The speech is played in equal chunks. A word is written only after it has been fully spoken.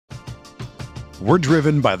We're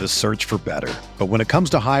driven by the search for better. But when it comes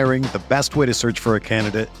to hiring, the best way to search for a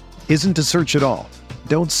candidate isn't to search at all.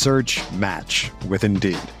 Don't search, match with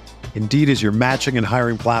Indeed. Indeed is your matching and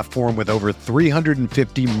hiring platform with over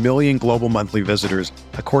 350 million global monthly visitors,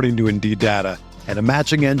 according to Indeed data, and a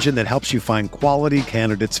matching engine that helps you find quality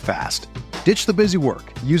candidates fast. Ditch the busy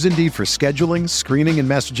work. Use Indeed for scheduling, screening, and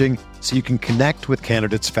messaging so you can connect with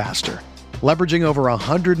candidates faster. Leveraging over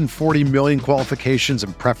 140 million qualifications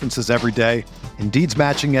and preferences every day, Indeed's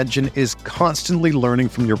matching engine is constantly learning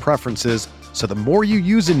from your preferences, so the more you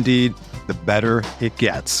use Indeed, the better it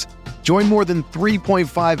gets. Join more than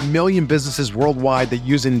 3.5 million businesses worldwide that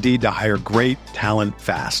use Indeed to hire great talent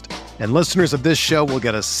fast. And listeners of this show will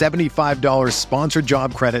get a $75 sponsored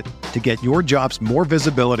job credit to get your jobs more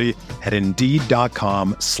visibility at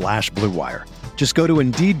Indeed.com/Blue Wire. Just go to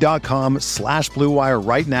Indeed.com/Blue Wire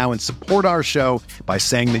right now and support our show by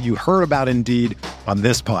saying that you heard about Indeed on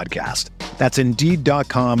this podcast. That's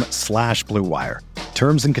Indeed.com/Blue Wire.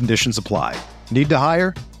 Terms and conditions apply. Need to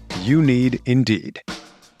hire? You need Indeed.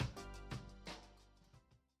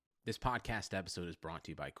 This podcast episode is brought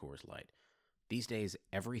to you by Coors Light. These days,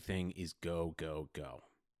 everything is go, go, go.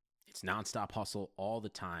 It's nonstop hustle all the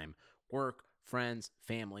time. Work, friends,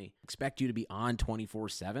 family, expect you to be on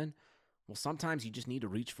 24/7. Well, sometimes you just need to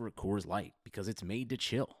reach for a Coors Light because it's made to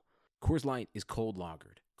chill. Coors Light is cold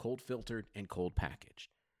lagered, cold filtered, and cold packaged.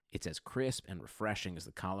 It's as crisp and refreshing as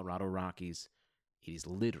the Colorado Rockies. It is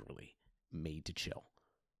literally made to chill.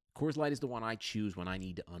 Coors Light is the one I choose when I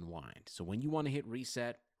need to unwind. So when you want to hit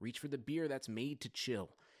reset, reach for the beer that's made to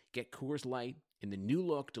chill. Get Coors Light in the new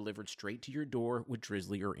look delivered straight to your door with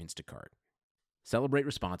Drizzly or Instacart. Celebrate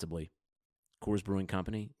responsibly. Coors Brewing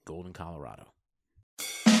Company, Golden, Colorado.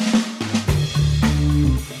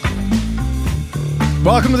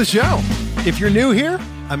 Welcome to the show. If you're new here,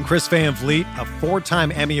 I'm Paige VanZant, a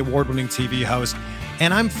 4-time Emmy Award-winning TV host,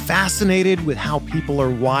 and I'm fascinated with how people are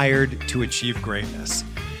wired to achieve greatness.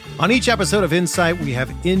 On each episode of Insight, we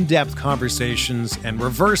have in-depth conversations and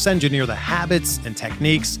reverse engineer the habits and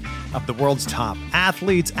techniques of the world's top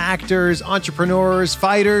athletes, actors, entrepreneurs,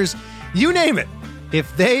 fighters, you name it.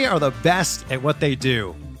 If they are the best at what they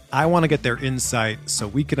do, I want to get their insight so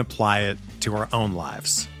we can apply it to our own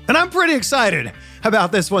lives. And I'm pretty excited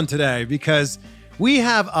about this one today because we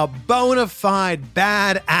have a bona fide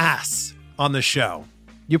badass on the show.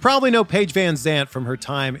 You probably know Paige VanZant from her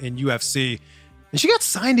time in UFC. And she got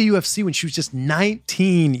signed to UFC when she was just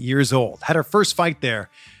 19 years old, had her first fight there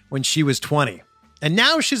when she was 20. And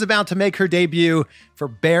now she's about to make her debut for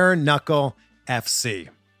Bare Knuckle FC.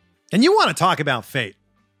 And you want to talk about fate.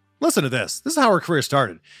 Listen to this. This is how her career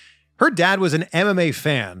started. Her dad was an MMA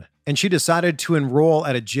fan, and she decided to enroll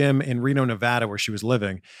at a gym in Reno, Nevada, where she was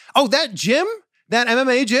living. Oh, that gym, that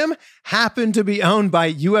MMA gym, happened to be owned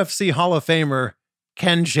by UFC Hall of Famer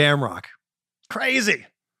Ken Shamrock. Crazy.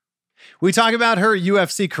 We talk about her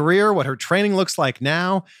UFC career, what her training looks like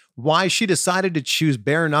now, why she decided to choose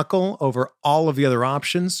bare knuckle over all of the other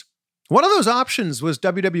options. One of those options was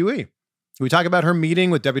WWE. We talk about her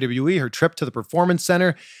meeting with WWE, her trip to the Performance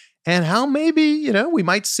Center, and how maybe, we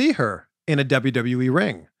might see her in a WWE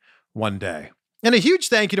ring one day. And a huge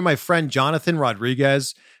thank you to my friend Jonathan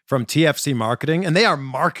Rodriguez from TFC Marketing, and they are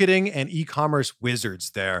marketing and e-commerce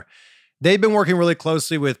wizards there. They've been working really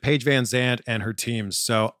closely with Paige VanZant and her teams,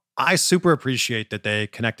 so I super appreciate that they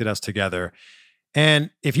connected us together.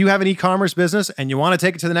 And if you have an e-commerce business and you want to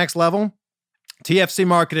take it to the next level, TFC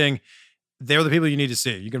Marketing, they're the people you need to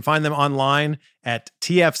see. You can find them online at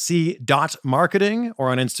tfc.marketing or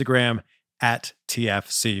on Instagram at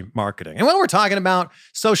TFC Marketing. And while we're talking about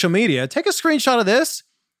social media, take a screenshot of this,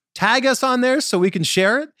 tag us on there so we can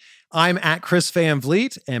share it. I'm at Paige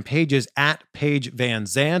VanVleet and Paige is at Paige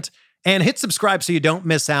VanZant. And hit subscribe so you don't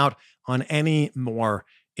miss out on any more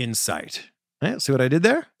insight. Right, see what I did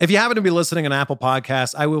there? If you happen to be listening on Apple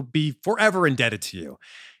Podcasts, I will be forever indebted to you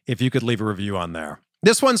if you could leave a review on there.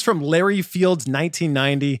 This one's from Larry Fields,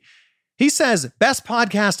 1990. He says, best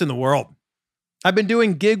podcast in the world. I've been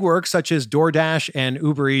doing gig work such as DoorDash and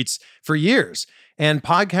Uber Eats for years, and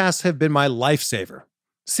podcasts have been my lifesaver.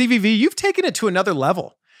 CVV, you've taken it to another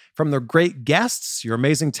level. From the great guests, your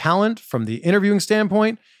amazing talent, from the interviewing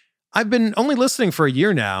standpoint, I've been only listening for a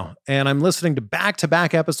year now, and I'm listening to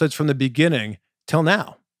back-to-back episodes from the beginning till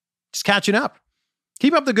now. Just catching up.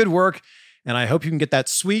 Keep up the good work, and I hope you can get that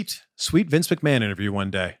sweet, sweet Vince McMahon interview one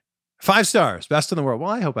day. 5 stars, best in the world. Well,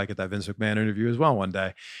 I hope I get that Vince McMahon interview as well one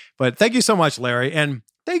day. But thank you so much, Larry, and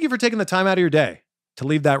thank you for taking the time out of your day to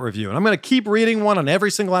leave that review. And I'm going to keep reading one on every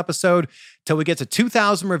single episode till we get to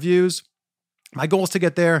 2,000 reviews. My goal is to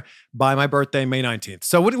get there by my birthday, May 19th.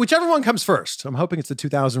 So whichever one comes first, I'm hoping it's the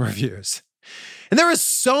 2,000 reviews. And there is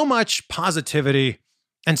so much positivity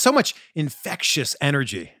and so much infectious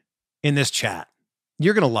energy in this chat.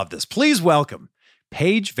 You're going to love this. Please welcome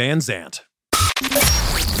Paige VanZant.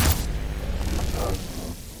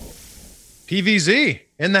 PVZ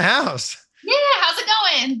in the house. Yeah, how's it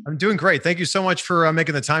going? I'm doing great. Thank you so much for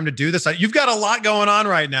making the time to do this. You've got a lot going on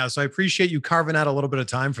right now, so I appreciate you carving out a little bit of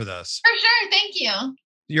time for this. For sure, thank you.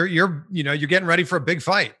 You're getting ready for a big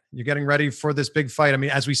fight. You're getting ready for this big fight. I mean,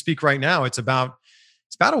 as we speak right now, it's about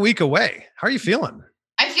a week away. How are you feeling?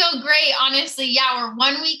 I feel great, honestly. Yeah, we're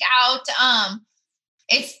 1 week out.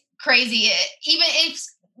 It's crazy.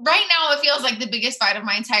 Right now, it feels like the biggest fight of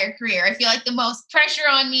my entire career. I feel like the most pressure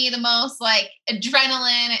on me, the most like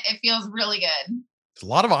adrenaline. It feels really good. There's a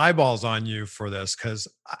lot of eyeballs on you for this because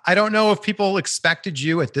I don't know if people expected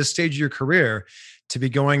you at this stage of your career to be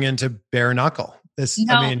going into bare knuckle. They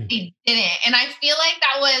didn't. And I feel like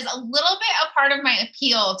that was a little bit a part of my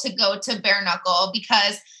appeal to go to bare knuckle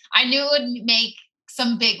because I knew it would make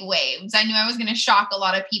some big waves. I knew I was going to shock a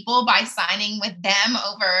lot of people by signing with them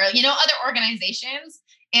over, other organizations.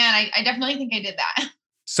 And I definitely think I did that.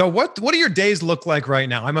 So what do your days look like right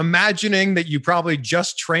now? I'm imagining that you probably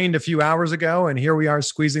just trained a few hours ago and here we are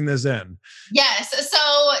squeezing this in. Yes. So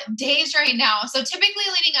days right now. So typically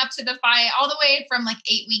leading up to the fight, all the way from like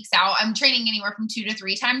 8 weeks out, I'm training anywhere from 2 to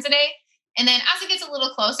 3 times a day. And then as it gets a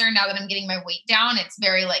little closer, now that I'm getting my weight down, it's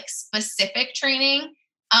very like specific training.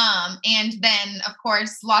 And then of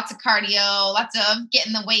course, lots of cardio, lots of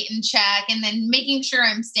getting the weight in check, and then making sure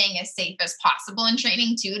I'm staying as safe as possible in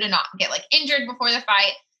training too, to not get like injured before the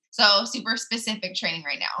fight. So super specific training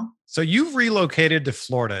right now. So you've relocated to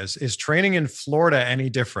Florida. Is training in Florida any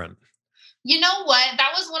different? You know what?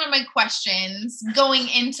 That was one of my questions going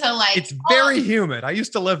into like, it's very humid. I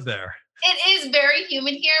used to live there. It is very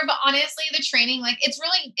humid here, but honestly, the training, like it's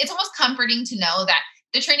almost comforting to know that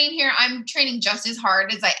the training here, I'm training just as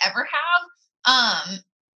hard as I ever have.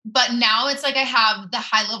 But now it's like I have the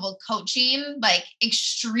high level coaching, like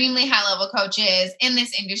extremely high level coaches in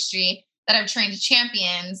this industry that have trained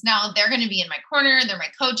champions. Now they're going to be in my corner. They're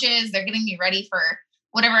my coaches. They're getting me ready for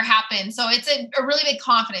whatever happens. So it's a really big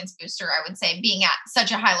confidence booster, I would say, being at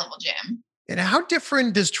such a high level gym. And how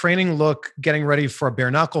different does training look getting ready for a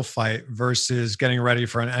bare knuckle fight versus getting ready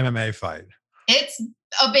for an MMA fight? It's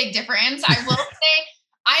a big difference. I will say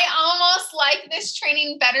I almost like this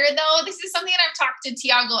training better though. This is something that I've talked to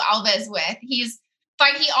Thiago Alves with. He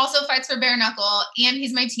also fights for bare knuckle and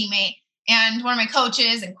he's my teammate and one of my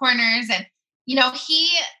coaches and corners. And, he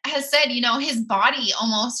has said, his body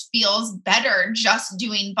almost feels better just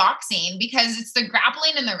doing boxing because it's the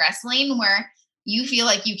grappling and the wrestling where you feel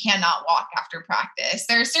like you cannot walk after practice.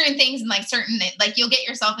 There are certain things and you'll get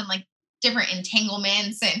yourself in like different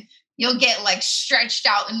entanglements and you'll get like stretched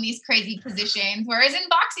out in these crazy positions. Whereas in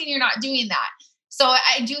boxing, you're not doing that. So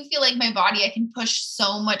I do feel like my body, I can push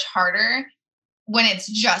so much harder when it's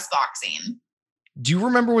just boxing. Do you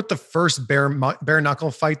remember what the first bare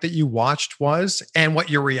knuckle fight that you watched was and what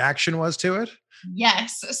your reaction was to it?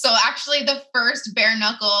 Yes. So actually the first bare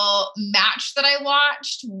knuckle match that I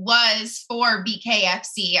watched was for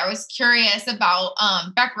BKFC. I was curious about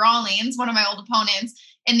Beck Rawlings, one of my old opponents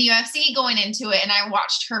in the UFC, going into it. And I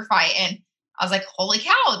watched her fight and I was like, holy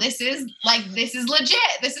cow, this is legit.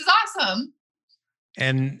 This is awesome.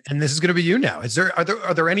 And this is going to be you now.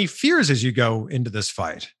 Are there any fears as you go into this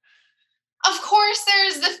fight? Of course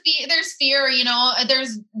there's fear,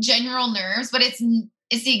 there's general nerves, but it's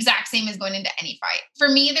the exact same as going into any fight. For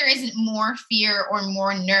me, there isn't more fear or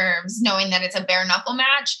more nerves knowing that it's a bare knuckle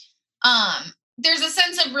match. There's a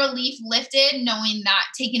sense of relief lifted knowing that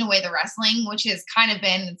taking away the wrestling, which has kind of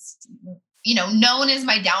been, known as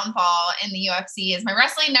my downfall in the UFC, is my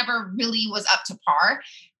wrestling never really was up to par.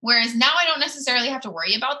 Whereas now I don't necessarily have to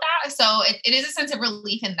worry about that. So it is a sense of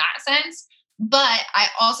relief in that sense. But I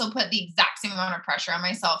also put the exact same amount of pressure on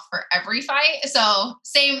myself for every fight. So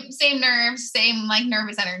same nerves, same like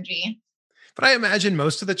nervous energy. But I imagine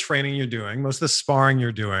most of the training you're doing, most of the sparring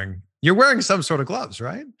you're doing, you're wearing some sort of gloves,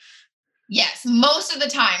 right? Yes, most of the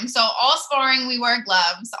time. So all sparring, we wear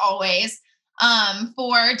gloves always.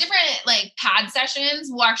 For different like pad sessions,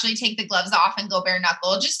 we'll actually take the gloves off and go bare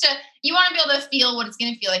knuckle you want to be able to feel what it's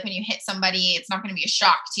going to feel like when you hit somebody. It's not going to be a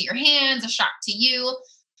shock to your hands, a shock to you.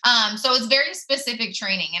 So it's very specific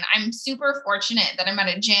training, and I'm super fortunate that I'm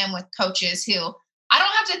at a gym with coaches who I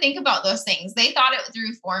don't have to think about those things. They thought it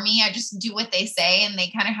through for me. I just do what they say, and they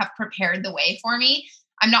kind of have prepared the way for me.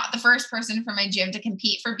 I'm not the first person from my gym to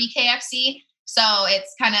compete for BKFC. So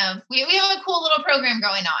it's kind of, we have a cool little program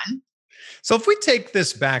going on. So if we take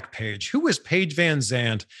this back, Paige, who was Paige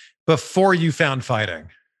VanZant before you found fighting?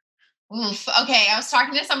 Oof. Okay. I was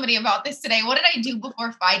talking to somebody about this today. What did I do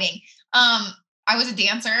before fighting? I was a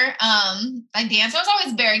dancer. I danced. I was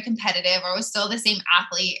always very competitive. I was still the same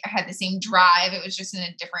athlete. I had the same drive. It was just in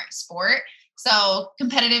a different sport. So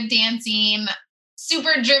competitive dancing,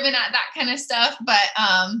 super driven at that kind of stuff. But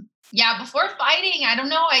yeah, before fighting, I don't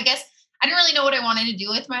know. I guess I didn't really know what I wanted to do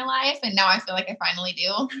with my life. And now I feel like I finally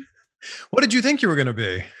do. What did you think you were going to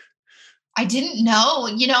be? I didn't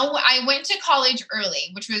know. I went to college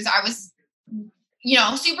early, I was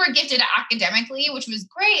super gifted academically, which was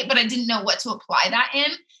great, but I didn't know what to apply that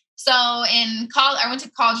in. So in college, I went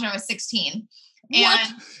to college when I was 16. And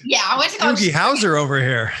yeah, I went to college. Doogie Howser over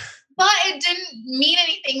here. But it didn't mean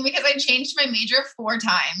anything because I changed my major 4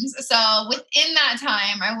 times. So within that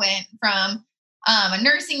time, I went from a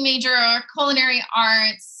nursing major, culinary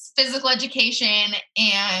arts, physical education,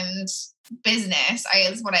 and business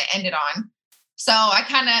is what I ended on. So I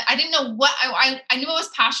didn't know what I knew I was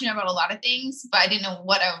passionate about a lot of things, but I didn't know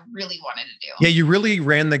what I really wanted to do. Yeah, you really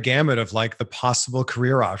ran the gamut of like the possible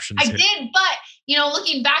career options. I did, but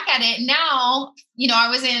looking back at it now, I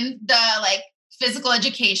was in the like physical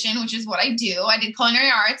education, which is what I do. I did culinary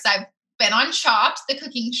arts. I've been on Chopped, the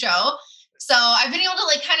cooking show. So I've been able to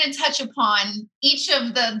like kind of touch upon each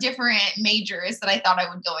of the different majors that I thought I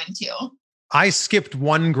would go into. I skipped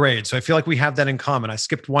 1 grade. So I feel like we have that in common. I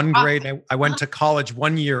skipped 1 grade. I went to college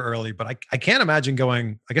 1 year early, but I can't imagine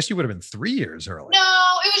going, I guess you would have been 3 years early.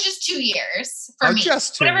 No, it was just 2 years for me.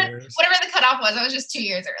 Just 2 years. Whatever the cutoff was, I was just 2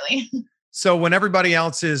 years early. So when everybody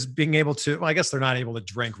else is being able to, well, I guess they're not able to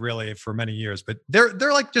drink really for many years, but they're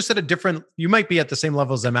like just at a different, you might be at the same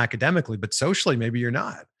level as them academically, but socially, maybe you're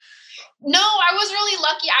not. No, I was really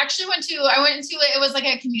lucky. I actually I went to it was like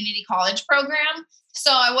a community college program.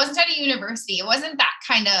 So I wasn't at a university. It wasn't that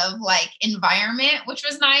kind of like environment, which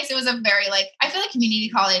was nice. It was a very I feel like community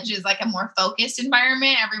college is like a more focused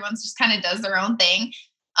environment. Everyone's just kind of does their own thing.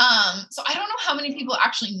 So I don't know how many people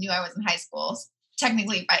actually knew I was in high school,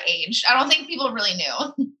 technically by age. I don't think people really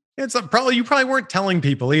knew. It's you probably weren't telling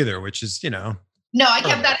people either, which is, No, I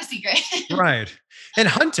kept that a secret. Right. And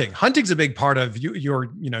hunting's a big part of your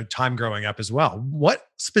time growing up as well. What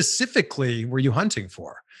specifically were you hunting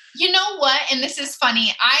for? You know what? And this is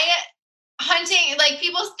funny. Hunting, like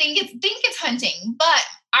people think it's hunting, but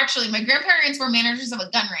actually my grandparents were managers of a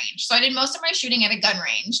gun range. So I did most of my shooting at a gun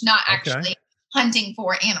range, not actually hunting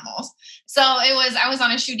for animals. So I was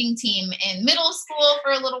on a shooting team in middle school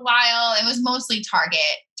for a little while. It was mostly target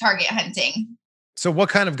hunting. So what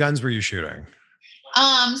kind of guns were you shooting?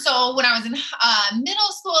 So when I was in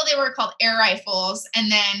middle school, they were called air rifles.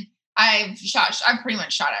 And then I've pretty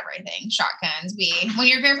much shot everything. Shotguns. When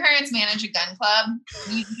your grandparents manage a gun club,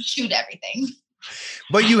 you shoot everything.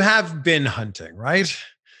 But you have been hunting, right?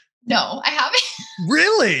 No, I haven't.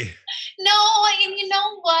 Really? No, and you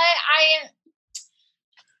know what?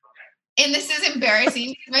 And this is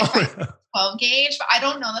embarrassing because my friend 12 gauge, but I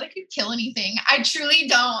don't know that I could kill anything. I truly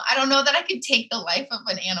don't. I don't know that I could take the life of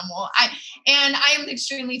an animal. I am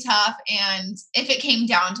extremely tough. And if it came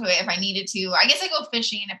down to it, if I needed to, I guess I go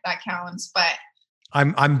fishing if that counts. But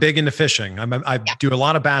I'm big into fishing. I do a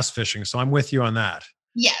lot of bass fishing, so I'm with you on that.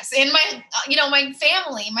 Yes, and my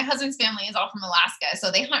family, my husband's family is all from Alaska,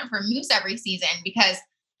 so they hunt for moose every season because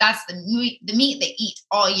that's the meat they eat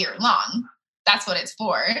all year long. That's what it's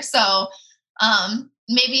for. So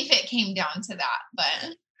maybe if it came down to that,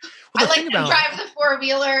 but I like to drive the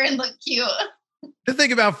 4-wheeler and look cute. The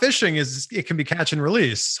thing about fishing is it can be catch and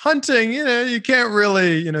release. Hunting, you can't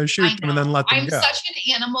really, shoot them and then let them go. I'm such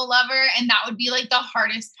an animal lover, and that would be like the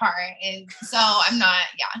hardest part. So I'm not,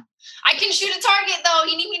 yeah. I can shoot a target though.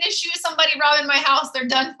 You need me to shoot somebody robbing my house, they're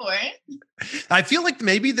done for. I feel like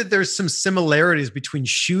maybe that there's some similarities between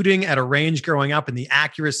shooting at a range growing up and the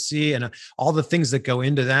accuracy and all the things that go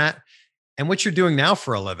into that and what you're doing now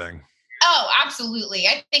for a living. Oh, absolutely.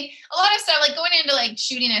 I think a lot of stuff like going into like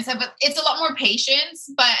shooting and stuff, but it's a lot more patience,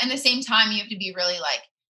 but at the same time, you have to be really like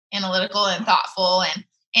analytical and thoughtful.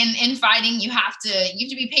 And in fighting, you have to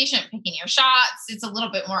be patient picking your shots. It's a little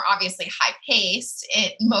bit more obviously high paced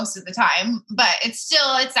most of the time, but it's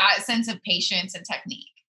that sense of patience and technique.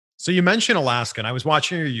 So you mentioned Alaska, and I was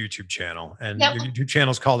watching your YouTube channel, and your YouTube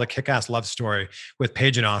channel is called A Kick-Ass Love Story with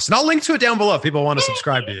Paige and Austin. I'll link to it down below if people want to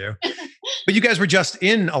subscribe to you. But you guys were just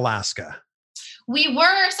in Alaska. We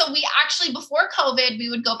were. So we actually, before COVID, we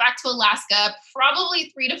would go back to Alaska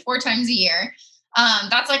probably 3 to 4 times a year.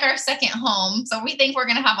 That's like our second home. So we think we're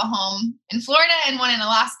going to have a home in Florida and one in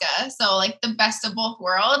Alaska. So like the best of both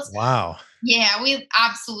worlds. Wow. Yeah, we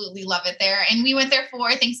absolutely love it there. And we went there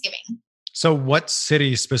for Thanksgiving. So what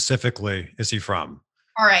city specifically is he from?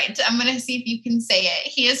 All right. I'm going to see if you can say it.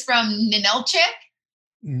 He is from Ninilchik.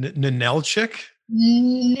 Ninelchik?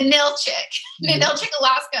 Ninilchik,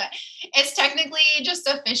 Alaska. It's technically just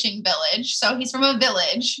a fishing village. So he's from a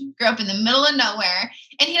village, grew up in the middle of nowhere,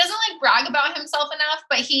 and he doesn't like brag about himself enough,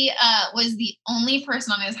 but he was the only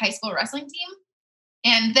person on his high school wrestling team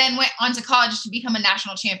and then went on to college to become a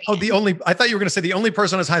national champion. Oh, I thought you were going to say the only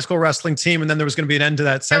person on his high school wrestling team, and then there was going to be an end to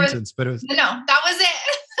that sentence, but it was... No, that was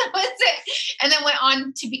it. That was it. And then went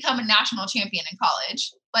on to become a national champion in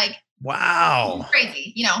college. Like, wow.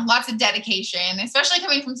 Crazy. Lots of dedication, especially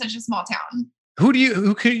coming from such a small town. Who do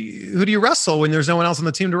you wrestle when there's no one else on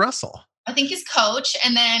the team to wrestle? I think his coach,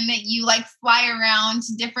 and then you like fly around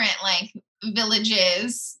to different like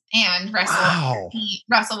villages and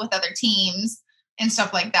wrestle with other teams and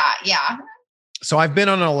stuff like that. Yeah. So I've been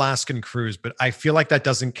on an Alaskan cruise, but I feel like that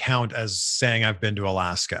doesn't count as saying I've been to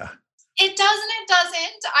Alaska. It doesn't.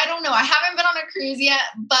 I don't know. I haven't been on a cruise yet,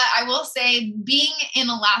 but I will say being in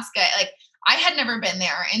Alaska, like I had never been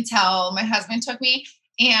there until my husband took me,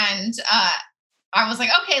 and I was like,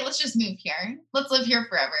 okay, let's just move here. Let's live here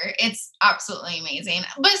forever. It's absolutely amazing.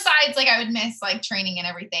 Besides, like I would miss like training and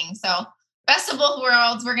everything. So best of both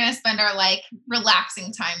worlds. We're going to spend our like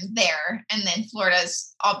relaxing time there. And then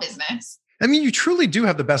Florida's all business. I mean, you truly do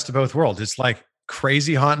have the best of both worlds. It's like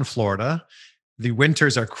crazy hot in Florida. The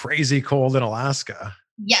winters are crazy cold in Alaska.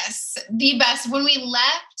 Yes, the best. When we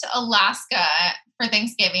left Alaska for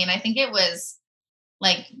Thanksgiving, I think it was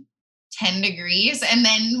like 10 degrees. And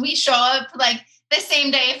then we show up like the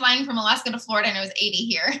same day flying from Alaska to Florida, and it was 80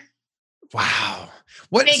 here. Wow.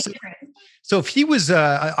 So if he was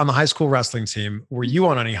on the high school wrestling team, were you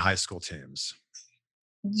on any high school teams?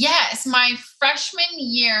 Yes. My freshman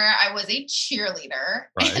year, I was a cheerleader.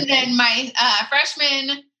 Right. And then my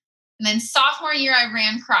freshman and then sophomore year, I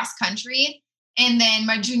ran cross country. And then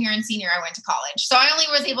my junior and senior, I went to college. So I only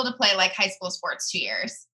was able to play like high school sports 2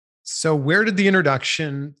 years. So where did the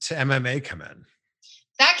introduction to MMA come in?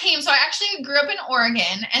 So I actually grew up in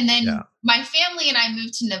Oregon, and then my family and I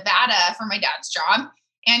moved to Nevada for my dad's job.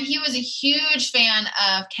 And he was a huge fan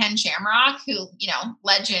of Ken Shamrock, who,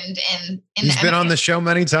 legend in He's been on the show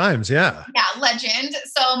many times. Yeah. Yeah. Legend.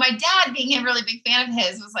 So my dad, being a really big fan of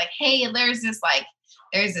his, was like, hey, there's this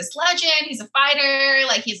legend. He's a fighter.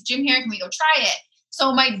 Like, he's a gym here. Can we go try it?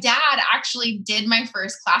 So my dad actually did my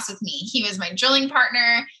first class with me. He was my drilling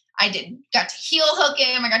partner. Got to heel hook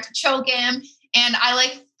him. I got to choke him. And I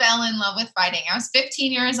like fell in love with fighting. I was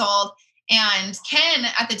 15 years old, and Ken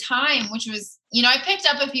at the time, which was, I picked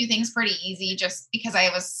up a few things pretty easy just because I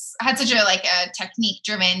had such a technique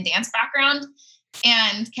driven dance background.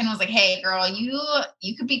 And Ken was like, hey girl,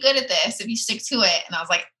 you could be good at this if you stick to it. And I was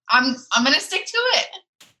like, I'm going to stick to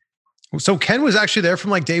it. So Ken was actually there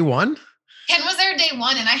from like day one? Ken was there day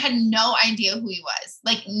one, and I had no idea who he was.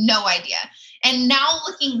 Like, no idea. And now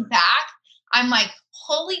looking back, I'm like,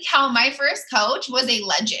 holy cow, my first coach was a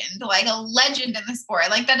legend in the sport.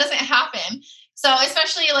 Like, that doesn't happen. So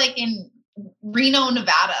especially like in Reno,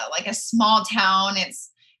 Nevada, like a small town, it's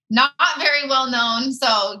not very well known.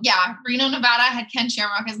 So yeah, Reno, Nevada had Ken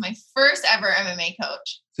Shamrock as my first ever MMA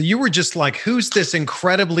coach. So you were just like, who's this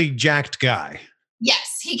incredibly jacked guy?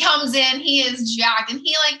 Yes, he comes in, he is jacked, and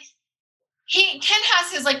Ken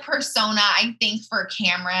has his like persona, I think, for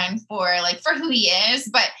camera and for who he is,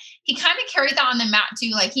 but he kind of carried that on the mat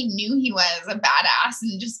too. Like, he knew he was a badass,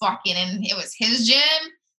 and just walking in, it was his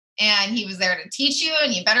gym and he was there to teach you,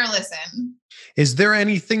 and you better listen. Is there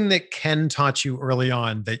anything that Ken taught you early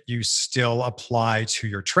on that you still apply to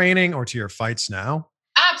your training or to your fights now?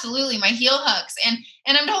 Absolutely. My heel hooks. And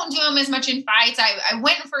I don't do them as much in fights. I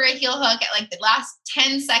went for a heel hook at like the last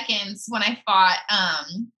 10 seconds when I fought,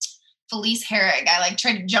 Felice Herrig. I like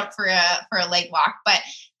tried to jump for a leg lock, but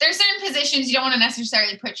there's certain positions you don't want to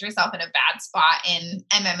necessarily put yourself in a bad spot in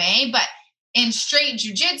MMA, but in straight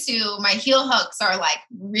jiu-jitsu, my heel hooks are like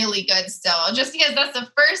really good still, just because that's the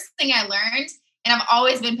first thing I learned, and I've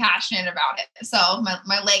always been passionate about it. So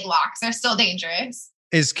my leg locks are still dangerous.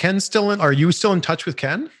 Is Ken are you still in touch with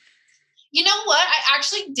Ken? You know what? I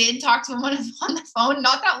actually did talk to him on the phone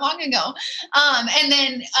not that long ago. And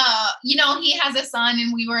then, he has a son,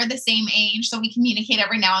 and we were the same age, so we communicate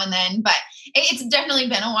every now and then, but it's definitely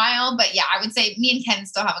been a while. But yeah, I would say me and Ken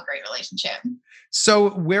still have a great relationship. So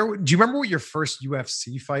do you remember what your first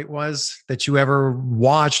UFC fight was that you ever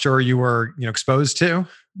watched or you were, exposed to?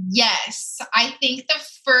 Yes. I think the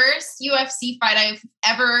first UFC fight I've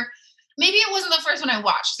ever, maybe it wasn't the first one I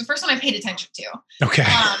watched, the first one I paid attention to. Okay.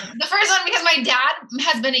 The first one, because my dad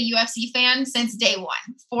has been a UFC fan since day one,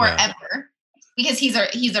 forever, because he's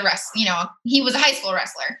a wrestler, he was a high school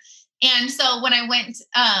wrestler. And so when I went,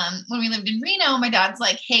 when we lived in Reno, my dad's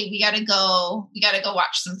like, hey, we gotta go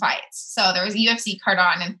watch some fights. So there was a UFC card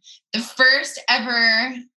on, and the first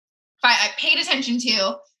ever fight I paid attention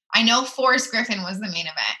to, I know Forrest Griffin was the main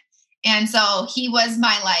event. And so he was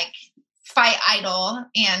my like fight idol,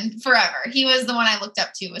 and forever. He was the one I looked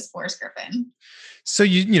up to, was Forrest Griffin. So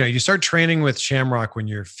you start training with Shamrock when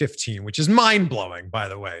you're 15, which is mind blowing, by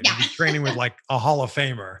the way. Yeah. You're training with like a Hall of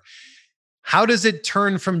Famer. How does it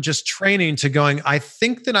turn from just training to going, I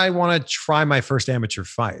think that I want to try my first amateur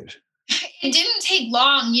fight? It didn't take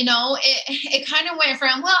long, it kind of went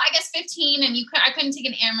from, well, I guess 15, and I couldn't take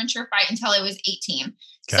an amateur fight until I was 18.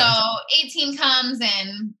 Okay. So 18 comes,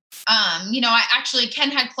 and,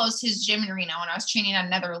 Ken had closed his gym in Reno, and I was training at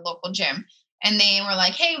another local gym, and they were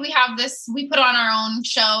like, hey, we have this, we put on our own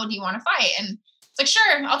show. Do you want to fight? And it's like,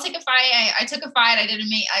 sure, I'll take a fight. I took a fight.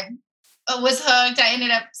 I was hooked. I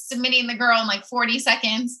ended up submitting the girl in like 40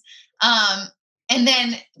 seconds. And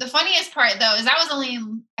then the funniest part, though, is that was only,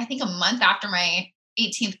 I think, a month after my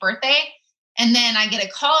 18th birthday. And then I get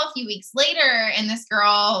a call a few weeks later, and this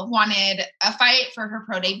girl wanted a fight for her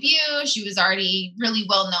pro debut. She was already really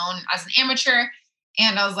well known as an amateur.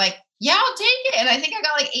 And I was like, yeah, I'll take it. And I think I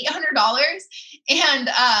got like $800. And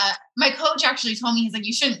my coach actually told me, he's like,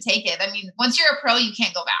 you shouldn't take it. I mean, once you're a pro, you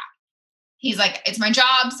can't go back. He's like, it's my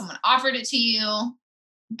job. Someone offered it to you.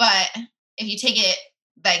 But if you take it,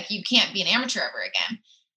 like, you can't be an amateur ever again.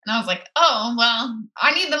 And I was like, oh, well,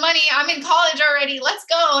 I need the money. I'm in college already. Let's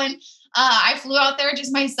go. And I flew out there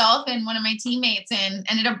just myself and one of my teammates, and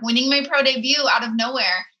ended up winning my pro debut out of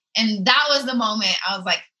nowhere. And that was the moment I was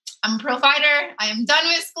like, I'm a pro fighter. I am done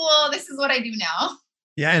with school. This is what I do now.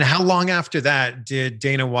 Yeah. And how long after that did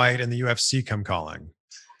Dana White and the UFC come calling?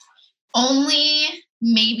 Only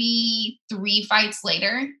maybe 3 fights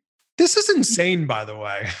later. This is insane, by the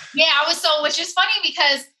way. Yeah, which is funny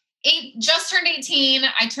because just turned 18.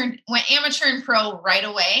 I went amateur and pro right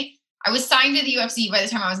away. I was signed to the UFC by the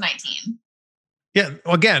time I was 19. Yeah.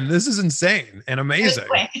 Again, this is insane and amazing.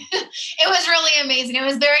 It was really amazing. It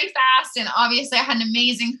was very fast. And obviously I had an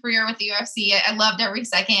amazing career with the UFC. I loved every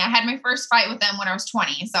second. I had my first fight with them when I was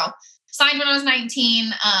 20. So signed when I was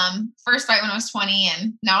 19, first fight when I was 20,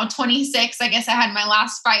 and now 26. I guess I had my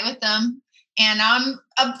last fight with them. And now I'm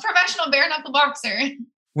a professional bare knuckle boxer.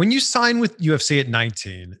 When you sign with UFC at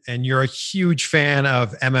 19 and you're a huge fan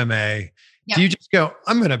of MMA, yep, do you just go,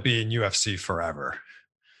 I'm going to be in UFC forever?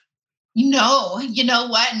 You know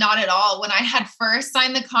what? Not at all. When I had first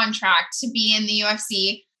signed the contract to be in the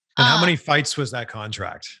UFC. And how many fights was that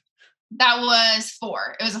contract? That was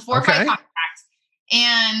 4. It was a 4-fight contract.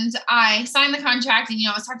 And I signed the contract, and,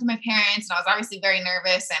 I was talking to my parents, and I was obviously very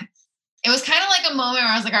nervous. And it was kind of like a moment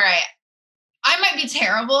where I was like, all right, I might be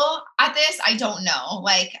terrible at this. I don't know.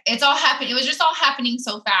 Like, it's all happening. It was just all happening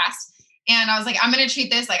so fast. And I was like, I'm going to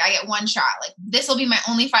treat this like I get one shot. Like, this will be my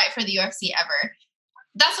only fight for the UFC ever.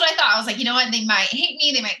 That's what I thought. I was like, you know what? They might hate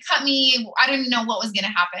me. They might cut me. I didn't know what was going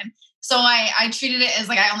to happen. So I treated it as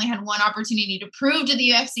like I only had one opportunity to prove to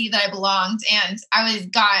the UFC that I belonged. And I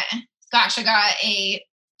got a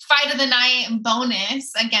fight of the night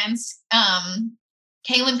bonus against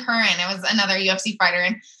Kaylin Curran. It was another UFC fighter.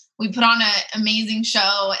 And we put on an amazing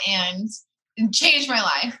show, and it changed my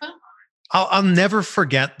life. I'll never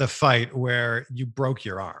forget the fight where you broke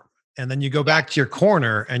your arm, and then you go back to your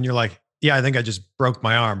corner and you're like, yeah, I think I just broke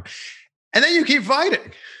my arm. And then you keep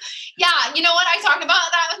fighting. Yeah. You know what? I talk about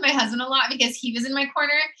that with my husband a lot because he was in my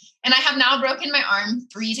corner, and I have now broken my arm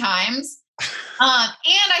 3 times. And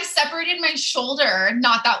I separated my shoulder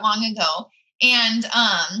not that long ago. And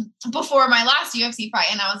before my last UFC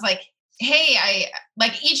fight, and I was like, hey,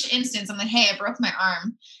 each instance, I'm like, hey, I broke my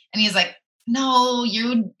arm. And he's like, no,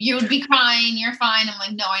 you would be crying. You're fine. I'm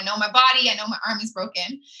like, no, I know my body. I know my arm is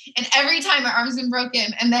broken. And every time my arm's been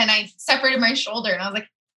broken, and then I separated my shoulder, and I was like,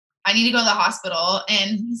 I need to go to the hospital.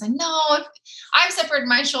 And he's like, no, I've separated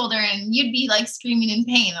my shoulder and you'd be like screaming in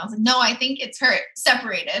pain. I was like, no, I think it's hurt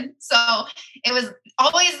separated. So it was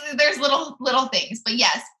always, there's little things, but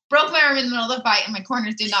yes, broke my arm in the middle of the fight, and my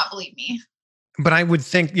corners did not believe me. But I would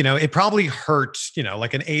think, it probably hurt,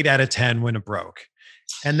 like an 8 out of 10 when it broke.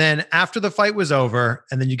 And then after the fight was over,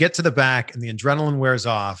 and then you get to the back and the adrenaline wears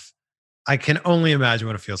off, I can only imagine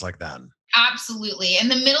what it feels like then. Absolutely. In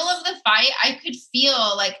the middle of the fight, I could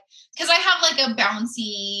feel like, because I have like a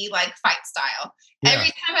bouncy like fight style. Yeah.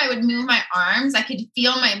 Every time I would move my arms, I could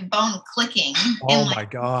feel my bone clicking. Oh my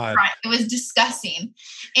God. It was disgusting.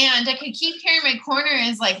 And I could keep hearing my corner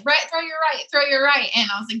is like, right, throw your right. And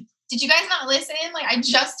I was like, did you guys not listen? Like, I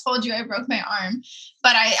just told you I broke my arm,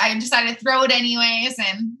 but I decided to throw it anyways.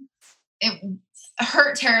 And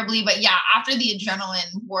hurt terribly, but yeah, after the adrenaline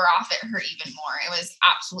wore off, it hurt even more. It was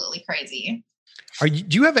absolutely crazy.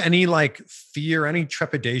 Do you have any like fear, any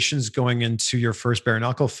trepidations going into your first bare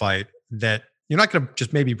knuckle fight that you're not going to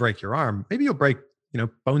just maybe break your arm? Maybe you'll break,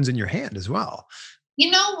 bones in your hand as well.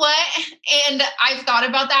 You know what? And I've thought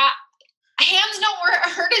about that. Hands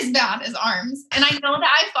don't hurt as bad as arms. And I know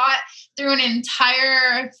that I fought through an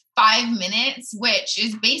entire 5 minutes, which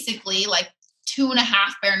is basically like 2.5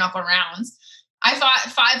 bare knuckle rounds. I fought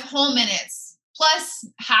 5 whole minutes plus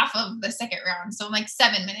half of the second round. So like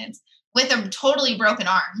 7 minutes with a totally broken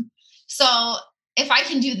arm. So if I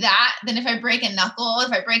can do that, then if I break a knuckle,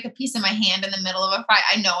 if I break a piece of my hand in the middle of a fight,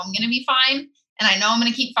 I know I'm going to be fine. And I know I'm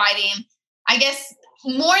going to keep fighting. I guess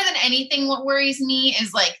more than anything, what worries me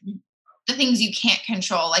is like the things you can't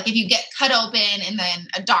control. Like if you get cut open and then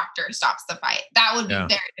a doctor stops the fight, that would be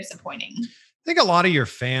very disappointing. I think a lot of your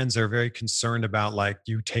fans are very concerned about like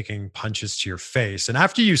you taking punches to your face. And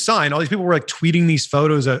after you signed, all these people were like tweeting these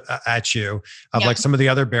photos at you of like some of the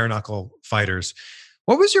other bare knuckle fighters.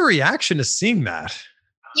 What was your reaction to seeing that?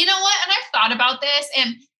 You know what? And I've thought about this,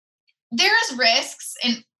 and there's risks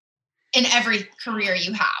in every career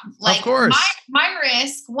you have. Like of course. My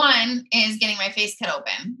risk, one, is getting my face cut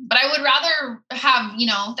open. But I would rather have,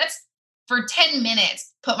 that's for 10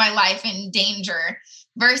 minutes, put my life in danger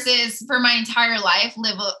versus for my entire life,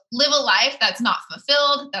 live a life that's not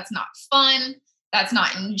fulfilled, that's not fun, that's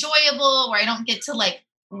not enjoyable, where I don't get to like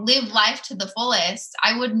live life to the fullest.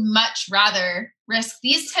 I would much rather risk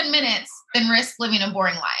these 10 minutes than risk living a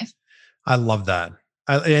boring life. I love that.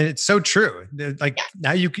 And it's so true. Like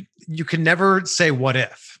now you can never say what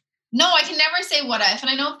if. No, I can never say what if. And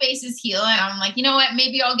I know faces heal, and I'm like, you know what?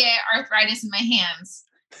 Maybe I'll get arthritis in my hands.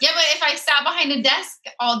 Yeah, but if I sat behind a desk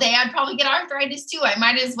all day, I'd probably get arthritis too. I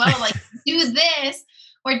might as well like do this,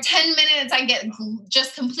 where 10 minutes I get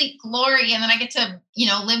just complete glory, and then I get to,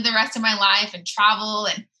 live the rest of my life and travel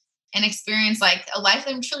and experience like a life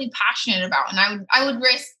that I'm truly passionate about. And I would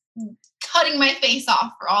risk cutting my face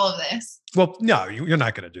off for all of this. Well, no, you're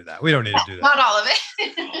not going to do that. We don't need to do that. Not all of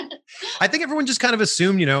it. I think everyone just kind of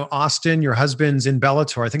assumed, Austin, your husband's in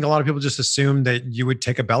Bellator. I think a lot of people just assumed that you would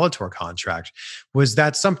take a Bellator contract. Was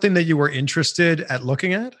that something that you were interested at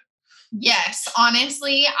looking at? Yes.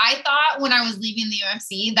 Honestly, I thought when I was leaving the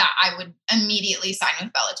UFC that I would immediately sign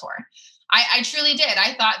with Bellator. I truly did.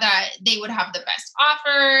 I thought that they would have the best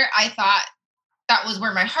offer. I thought that was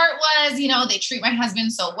where my heart was. They treat my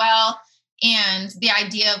husband so well. And the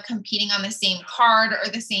idea of competing on the same card or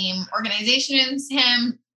the same organization as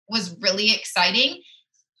him was really exciting.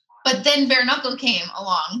 But then bare knuckle came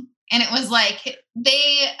along, and it was like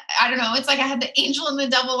I don't know, it's like I had the angel and the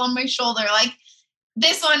devil on my shoulder. Like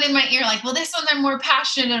this one in my ear, like, well, this one I'm more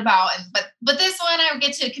passionate about. But this one I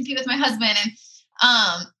get to compete with my husband.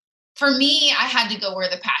 And for me, I had to go where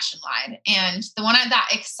the passion lied. And the one that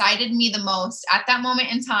excited me the most at that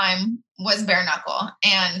moment in time was bare knuckle.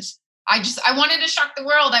 And I wanted to shock the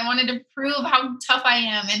world. I wanted to prove how tough I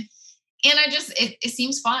am. And it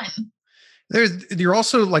seems fun. You're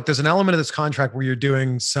also like, there's an element of this contract where you're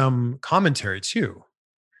doing some commentary too.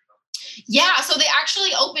 Yeah. So they actually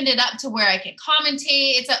opened it up to where I can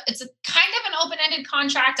commentate. It's a kind of an open-ended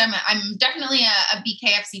contract. I'm definitely a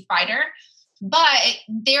BKFC fighter, but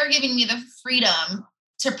they're giving me the freedom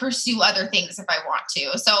to pursue other things if I want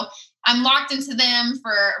to. So I'm locked into them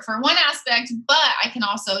for one aspect, but I can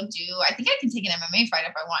also I think I can take an MMA fight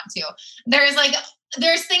if I want to.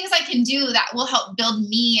 There's things I can do that will help build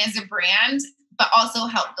me as a brand, but also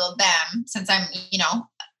help build them since I'm,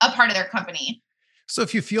 a part of their company. So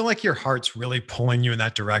if you feel like your heart's really pulling you in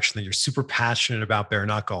that direction, that you're super passionate about bare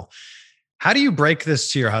knuckle, how do you break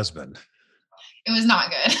this to your husband? It was not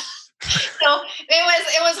good. So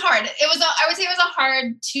it was hard. I would say it was a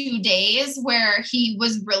hard 2 days where he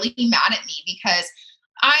was really mad at me because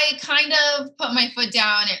I kind of put my foot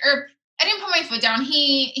down, or I didn't put my foot down.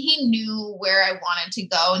 He knew where I wanted to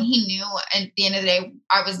go, and he knew at the end of the day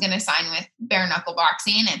I was going to sign with bare knuckle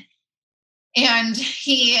boxing, and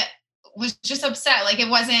he was just upset. Like there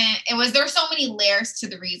were so many layers to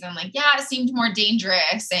the reason. Like, yeah, it seemed more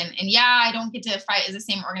dangerous. And yeah, I don't get to fight as the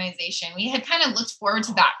same organization. We had kind of looked forward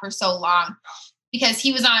to that for so long because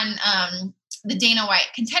he was on the Dana White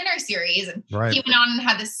Contender Series, and right. He went on and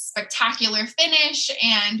had this spectacular finish,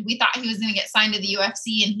 and we thought he was going to get signed to the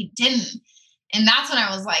UFC, and he didn't. And that's when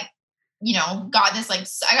I was like,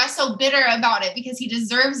 I got so bitter about it because he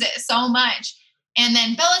deserves it so much. And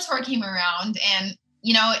then Bellator came around, and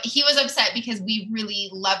he was upset because we really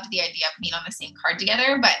loved the idea of being on the same card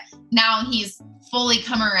together, but now he's fully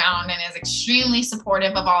come around and is extremely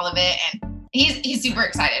supportive of all of it. And he's super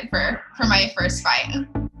excited for my first fight.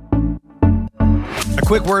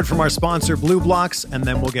 quick word from our sponsor, Blue Blocks, and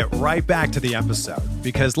then we'll get right back to the episode.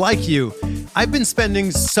 Because like you, I've been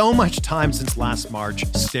spending so much time since last March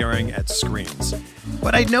staring at screens.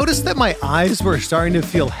 But I noticed that my eyes were starting to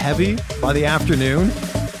feel heavy by the afternoon,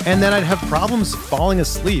 and then I'd have problems falling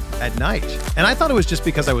asleep at night. And I thought it was just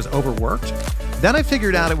because I was overworked. Then I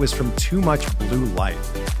figured out it was from too much blue light.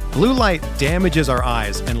 Blue light damages our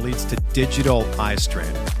eyes and leads to digital eye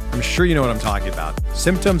strain. I'm sure you know what I'm talking about.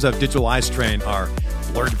 Symptoms of digital eye strain are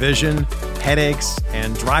blurred vision, headaches,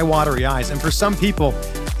 and dry, watery eyes. And for some people,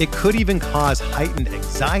 it could even cause heightened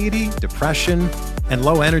anxiety, depression, and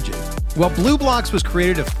low energy. Well, Blue Blocks was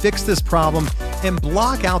created to fix this problem and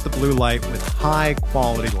block out the blue light with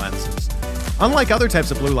high-quality lenses. Unlike other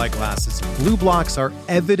types of blue light glasses, Blue Blocks are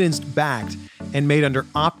evidence-backed and made under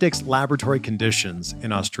optics laboratory conditions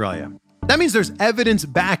in Australia. That means there's evidence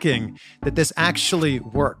backing that this actually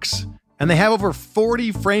works. And they have over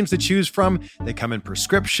 40 frames to choose from. They come in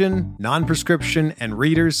prescription, non-prescription, and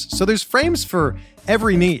readers. So there's frames for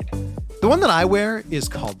every need. The one that I wear is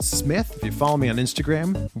called Smith. If you follow me on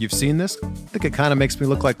Instagram, you've seen this. I think it kind of makes me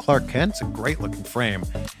look like Clark Kent. It's a great looking frame.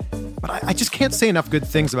 But I just can't say enough good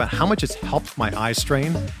things about how much it's helped my eye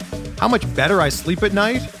strain, how much better I sleep at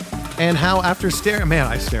night, and how after staring,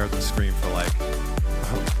 I stare at the screen for like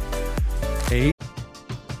 8.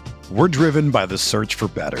 We're driven by the search for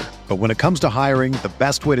better. But when it comes to hiring, the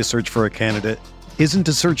best way to search for a candidate isn't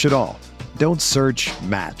to search at all. Don't search,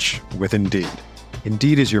 match with Indeed.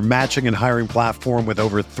 Indeed is your matching and hiring platform with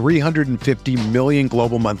over 350 million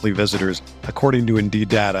global monthly visitors, according to Indeed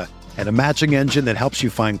data, and a matching engine that helps you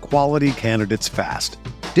find quality candidates fast.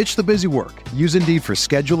 Ditch the busy work. Use Indeed for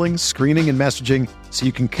scheduling, screening, and messaging so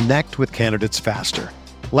you can connect with candidates faster.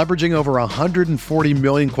 Leveraging over 140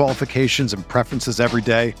 million qualifications and preferences every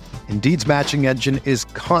day, Indeed's matching engine is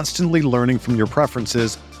constantly learning from your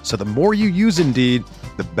preferences, so the more you use Indeed,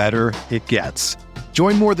 the better it gets.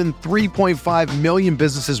 Join more than 3.5 million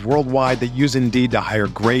businesses worldwide that use Indeed to hire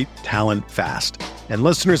great talent fast. And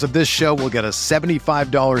listeners of this show will get a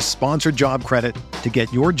 $75 sponsored job credit to get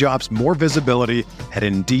your jobs more visibility at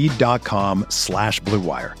Indeed.com/Blue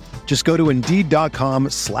Wire. Just go to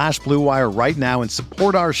Indeed.com/Blue Wire right now and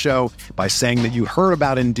support our show by saying that you heard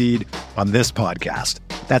about Indeed on this podcast.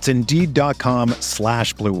 That's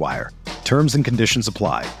Indeed.com/Blue Wire. Terms and conditions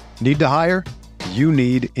apply. Need to hire? You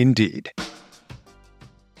need Indeed.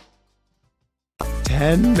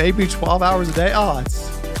 10, maybe 12 hours a day. Oh,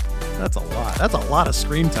 that's a lot. That's a lot of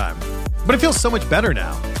screen time. But it feels so much better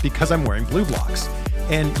now because I'm wearing Blue Blocks.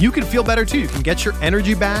 And you can feel better too. You can get your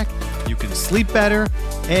energy back, you can sleep better,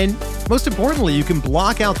 and most importantly, you can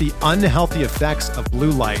block out the unhealthy effects of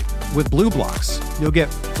blue light with Blue Blocks. You'll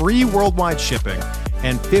get free worldwide shipping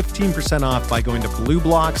and 15% off by going to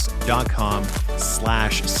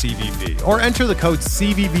blueblocks.com/CVV or enter the code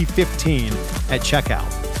CVV15 at checkout.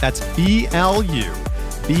 That's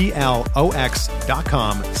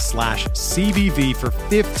BLUBLOX.com/CVV for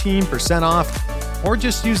 15% off, or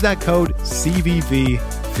just use that code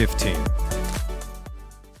CVV15.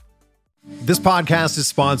 This podcast is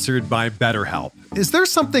sponsored by BetterHelp. Is there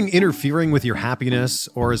something interfering with your happiness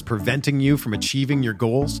or is preventing you from achieving your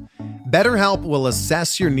goals? BetterHelp will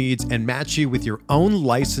assess your needs and match you with your own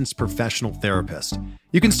licensed professional therapist.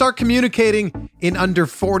 You can start communicating in under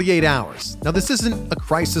 48 hours. Now, this isn't a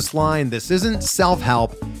crisis line. This isn't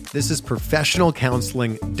self-help. This is professional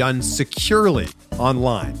counseling done securely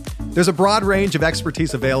online. There's a broad range of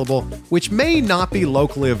expertise available, which may not be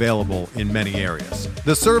locally available in many areas.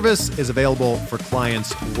 The service is available for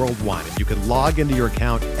clients worldwide, and you can log into your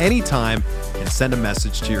account anytime and send a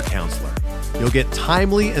message to your counselor. You'll get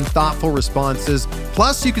timely and thoughtful responses.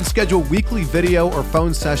 Plus, you can schedule weekly video or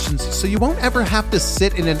phone sessions so you won't ever have to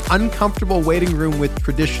sit in an uncomfortable waiting room with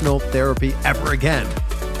traditional therapy ever again.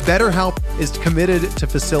 BetterHelp is committed to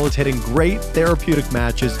facilitating great therapeutic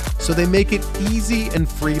matches, so they make it easy and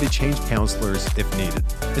free to change counselors if needed.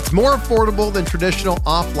 It's more affordable than traditional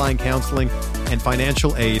offline counseling, and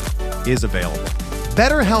financial aid is available.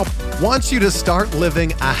 BetterHelp wants you to start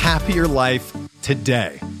living a happier life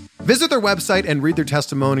today. Visit their website and read their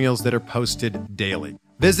testimonials that are posted daily.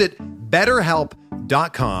 Visit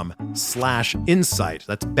BetterHelp.com/insight.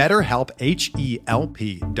 That's BetterHelp,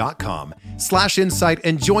 HELP.com/insight,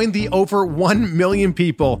 and join the over 1 million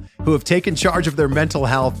people who have taken charge of their mental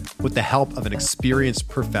health with the help of an experienced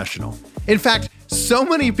professional. In fact, so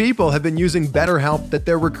many people have been using BetterHelp that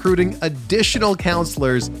they're recruiting additional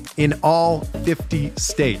counselors in all 50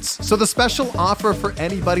 states. So the special offer for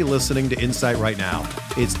anybody listening to Insight right now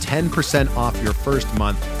is 10% off your first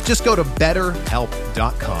month. Just go to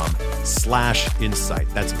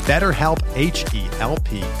BetterHelp.com/insight. That's BetterHelp,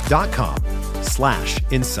 HELP.com/insight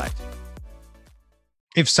BetterHelp.com/insight.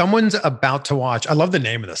 If someone's about to watch, I love the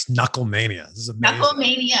name of this, Knuckle Mania. This is amazing. Knuckle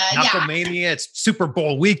Mania, Knuckle Mania. It's Super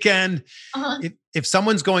Bowl weekend. If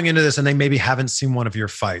someone's going into this and they maybe haven't seen one of your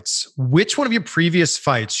fights, which one of your previous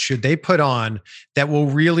fights should they put on that will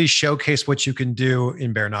really showcase what you can do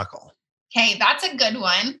in bare knuckle? Okay, that's a good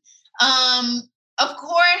one. Of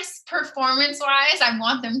course, performance-wise, I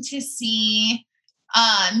want them to see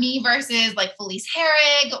me versus like Felice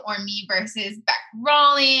Herrig, or me versus Beck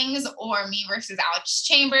Rawlings, or me versus Alex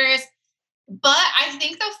Chambers. But I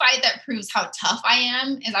think the fight that proves how tough I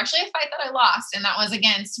am is actually a fight that I lost, and that was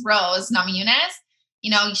against Rose Namajunas.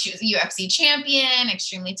 You know, she was a UFC champion,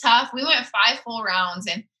 extremely tough. We went 5 full rounds,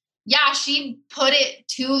 and yeah, she put it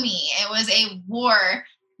to me. It was a war.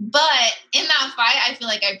 But in that fight, I feel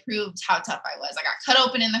like I proved how tough I was. I got cut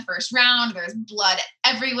open in the first round. There's blood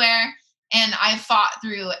everywhere. And I fought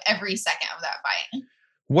through every second of that fight.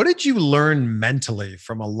 What did you learn mentally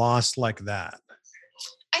from a loss like that?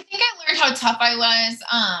 I think I learned how tough I was.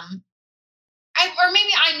 Or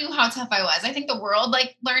maybe I knew how tough I was. I think the world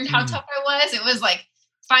learned how tough I was. It was like,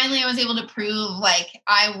 finally I was able to prove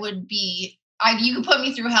I would be, you could put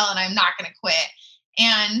me through hell and I'm not going to quit.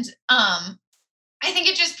 And I think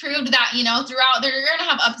it just proved that, throughout, you're going to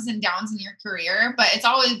have ups and downs in your career, but it's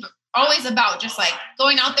always about just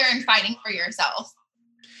going out there and fighting for yourself.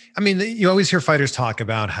 I mean, you always hear fighters talk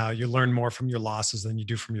about how you learn more from your losses than you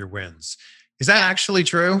do from your wins. Is that actually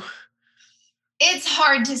true? It's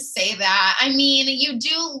hard to say that. I mean, you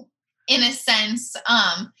do in a sense.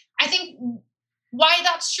 I think why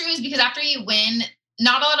that's true is because after you win,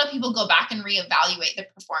 not a lot of people go back and reevaluate the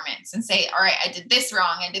performance and say, all right, I did this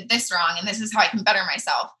wrong, and this is how I can better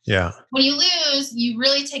myself. Yeah. When you lose, you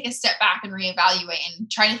really take a step back and reevaluate and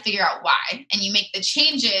try to figure out why. And you make the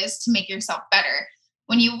changes to make yourself better.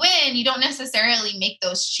 When you win, you don't necessarily make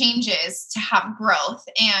those changes to have growth.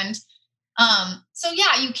 And so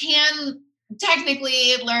yeah, you can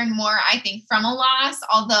technically learn more, I think, from a loss,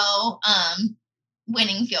 although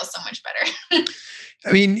winning feels so much better.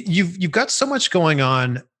 I mean, you've got so much going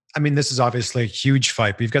on. I mean, this is obviously a huge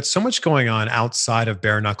fight, but you've got so much going on outside of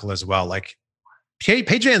bare knuckle as well. Like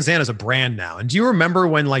Paige VanZant is a brand now. And do you remember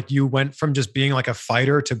when you went from just being a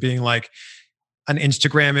fighter to being an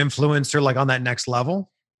Instagram influencer, on that next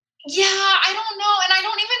level? Yeah, I don't know. And I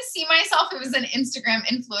don't even see myself as an Instagram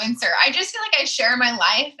influencer. I just feel like I share my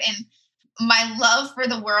life and my love for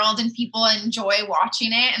the world, and people enjoy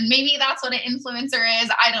watching it. And maybe that's what an influencer is.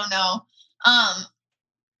 I don't know.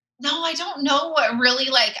 No, I don't know what really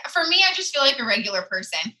for me, I just feel like a regular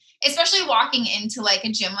person, especially walking into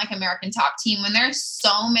a gym like American Top Team when there's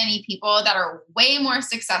so many people that are way more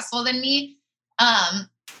successful than me.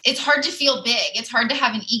 It's hard to feel big. It's hard to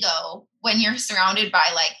have an ego when you're surrounded by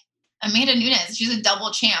Amanda Nunes. She's a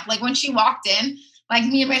double champ. When she walked in,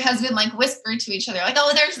 me and my husband whispered to each other,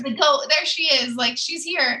 oh, there's the goat. There she is. She's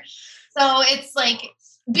here. So it's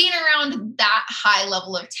being around that high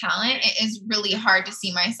level of talent, it is really hard to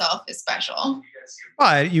see myself as special.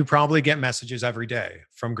 But you probably get messages every day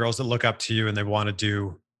from girls that look up to you and they want to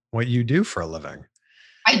do what you do for a living.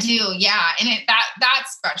 I do. Yeah. And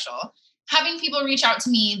that's special. Having people reach out to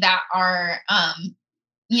me that are,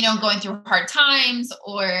 going through hard times,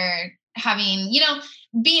 or having,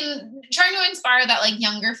 trying to inspire that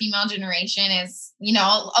younger female generation is,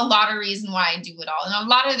 a lot of reason why I do it all. And a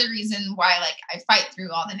lot of the reason why I fight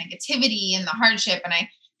through all the negativity and the hardship. And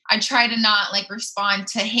I try to not respond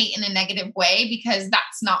to hate in a negative way, because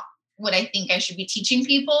that's not what I think I should be teaching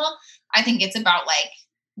people. I think it's about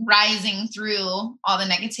rising through all the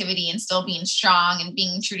negativity and still being strong and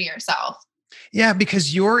being true to yourself. Yeah,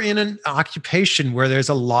 because you're in an occupation where there's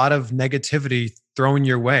a lot of negativity thrown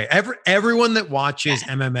your way. Everyone that watches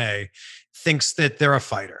MMA thinks that they're a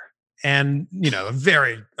fighter. And,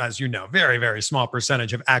 very, very small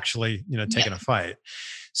percentage have actually, taken a fight.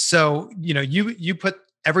 So, you put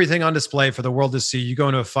everything on display for the world to see. You go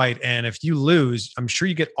into a fight, and if you lose, I'm sure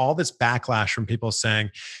you get all this backlash from people saying,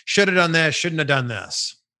 should have done this, shouldn't have done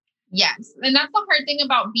this. Yes. And that's the hard thing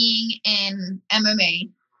about being in MMA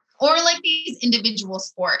or these individual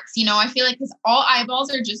sports. I feel because all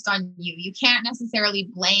eyeballs are just on you. You can't necessarily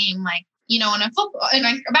blame in a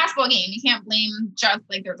basketball game, you can't blame just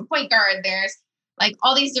there's a point guard, there's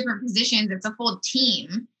all these different positions. It's a full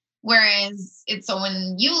team. Whereas so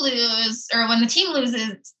when you lose, or when the team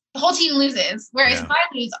loses, the whole team loses. Whereas if I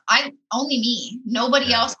lose, only me,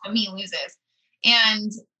 nobody else but me loses.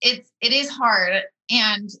 And it is hard.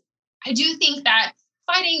 And I do think that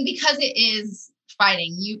fighting, because it is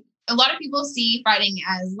fighting, a lot of people see fighting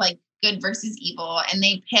as good versus evil, and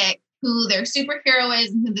they pick who their superhero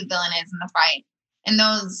is and who the villain is in the fight. and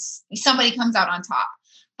somebody comes out on top.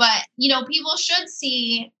 But, people should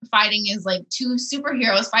see fighting as like two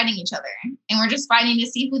superheroes fighting each other. And we're just fighting to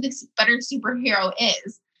see who the better superhero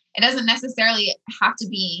is. It doesn't necessarily have to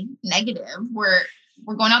be negative. We're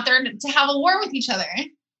going out there to have a war with each other.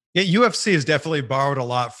 Yeah, UFC has definitely borrowed a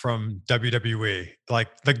lot from WWE, like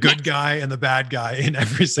the good guy and the bad guy in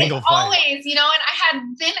every single fight. Always, and I had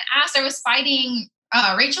been asked, I was fighting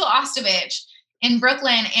Rachel Ostovich in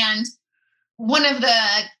Brooklyn, and one of the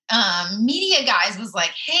media guys was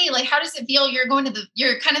like, "Hey, like, how does it feel? You're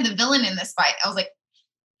kind of the villain in this fight." I was like,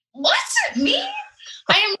 "What? Me?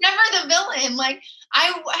 I am never the villain. Like,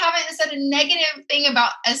 I haven't said a negative thing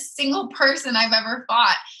about a single person I've ever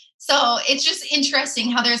fought." So it's just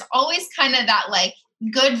interesting how there's always kind of that like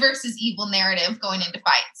good versus evil narrative going into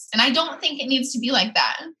fights. And I don't think it needs to be like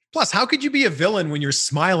that. Plus, how could you be a villain when you're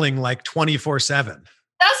smiling like 24/7?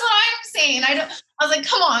 That's what I'm saying. I was like,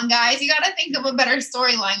 come on, guys, you got to think of a better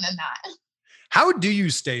storyline than that. How do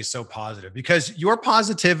you stay so positive? Because your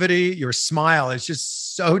positivity, your smile is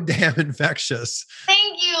just so damn infectious.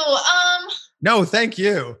 Thank you. No, thank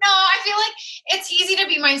you. No, I feel like it's easy to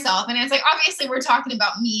be myself. And it's like, obviously we're talking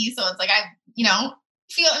about me. So it's like,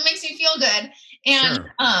 it makes me feel good. And,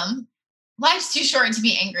 Sure. Life's too short to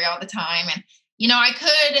be angry all the time. And, I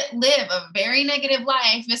could live a very negative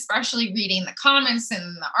life, especially reading the comments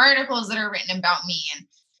and the articles that are written about me.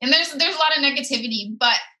 And there's a lot of negativity,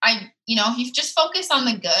 but if you just focus on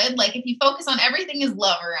the good, like if you focus on everything is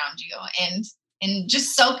love around you and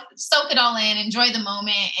just soak it all in, enjoy the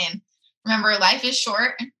moment. And remember, life is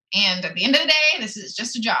short. And at the end of the day, this is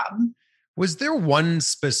just a job. Was there one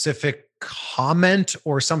specific comment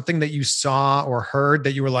or something that you saw or heard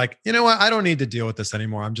that you were like, you know what? I don't need to deal with this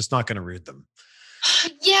anymore. I'm just not going to read them.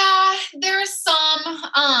 Yeah, there's some,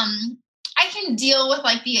 I can deal with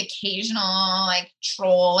like the occasional like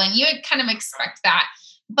troll, and you would kind of expect that.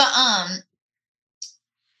 But,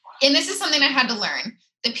 and this is something I had to learn.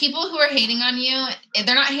 The people who are hating on you,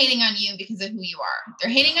 they're not hating on you because of who you are.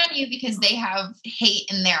 They're hating on you because they have hate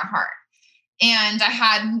in their heart. And I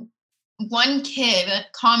had one kid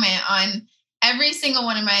comment on every single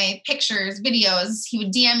one of my pictures, videos. He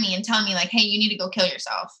would DM me and tell me like, hey, you need to go kill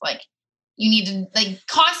yourself. Like, you need to like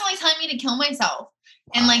constantly telling me to kill myself.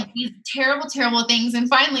 Wow. And like these terrible, terrible things. And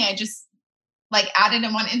finally I just like added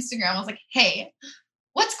him on Instagram. I was like, hey,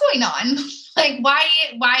 what's going on? Like, why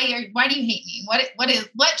do you hate me?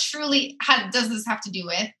 What truly does this have to do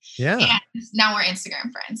with? Yeah. And now we're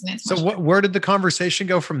Instagram friends. And it's so where did the conversation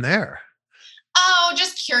go from there? Oh,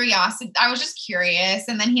 just curiosity. I was just curious.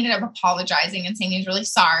 And then he ended up apologizing and saying he's really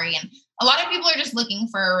sorry. And a lot of people are just looking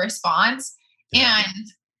for a response. Yeah. And,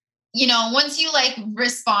 once you like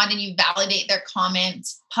respond and you validate their comment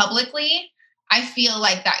publicly, I feel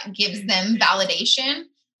like that gives them validation.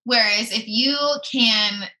 Whereas if you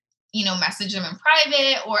can, message them in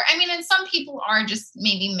private and some people are just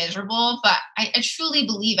maybe miserable, but I truly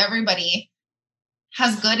believe everybody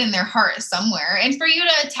has good in their heart somewhere. And for you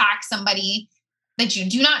to attack somebody that you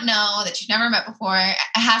do not know, that you've never met before, it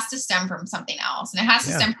has to stem from something else. And it has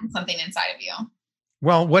to stem from something inside of you.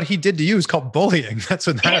 Well, what he did to you is called bullying. That's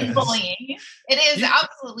what that is. Bullying. It is.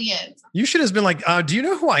 Absolutely is. You should have been like, do you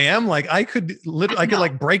know who I am? Like I could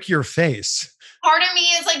like break your face. Part of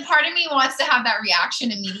me wants to have that reaction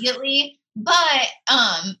immediately. But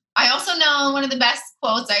I also know one of the best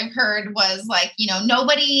quotes I've heard was like,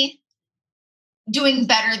 nobody doing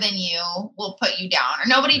better than you will put you down, or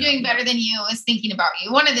nobody doing better than you is thinking about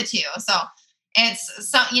you. One of the two. So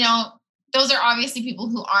it's those are obviously people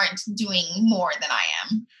who aren't doing more than I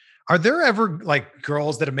am. Are there ever like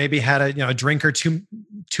girls that have maybe had a drink or too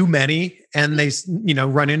many and they,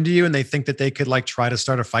 run into you and they think that they could like try to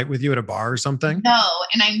start a fight with you at a bar or something? No.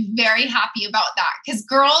 And I'm very happy about that because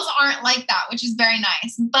girls aren't like that, which is very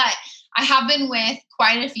nice. But I have been with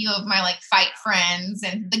quite a few of my like fight friends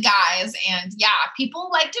and the guys, and people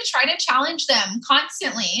like to try to challenge them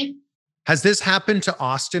constantly. Has this happened to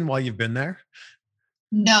Austin while you've been there?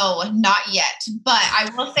 No, not yet. But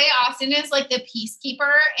I will say Austin is like the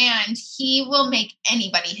peacekeeper, and he will make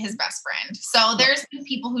anybody his best friend. So there's been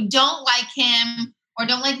people who don't like him or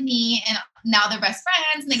don't like me, and now they're best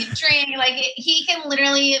friends and they get a drink. Like he can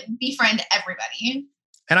literally befriend everybody.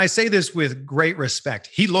 And I say this with great respect.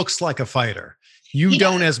 He looks like a fighter. You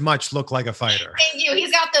don't as much look like a fighter. Thank you.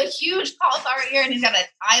 He's got the huge cauliflower ear and he's got an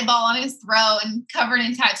eyeball on his throat and covered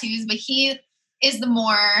in tattoos, but he is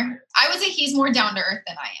I would say he's more down to earth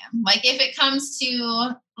than I am. Like if it comes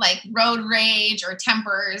to like road rage or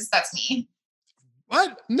tempers, that's me.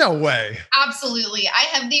 What? No way. Absolutely. I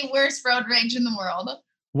have the worst road rage in the world.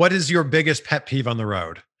 What is your biggest pet peeve on the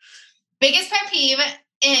road? Biggest pet peeve,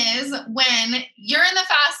 is when you're in the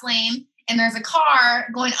fast lane and there's a car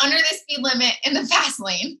going under the speed limit in the fast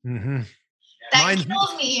lane. Mm-hmm. That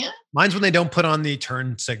kills me. Mine's when they don't put on the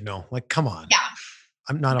turn signal. Like, come on. Yeah.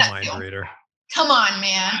 I'm not a mind reader. Come on,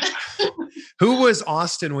 man. Who was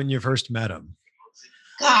Austin when you first met him?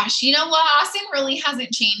 Gosh, you know what? Austin really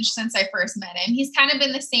hasn't changed since I first met him. He's kind of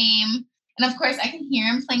been the same. And of course, I can hear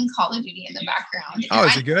him playing Call of Duty in the background. Oh,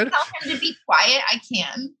 is he good? Tell him to be quiet. I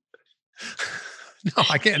can. No,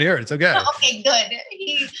 I can't hear it. It's okay. Oh, okay, good.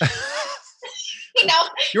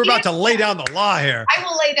 You're about to lay down the law here. I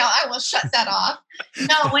will lay down. I will shut that off.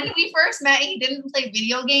 No, when we first met, he didn't play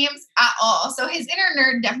video games at all. So his inner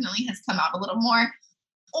nerd definitely has come out a little more.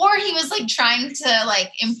 Or he was like trying to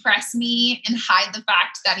like impress me and hide the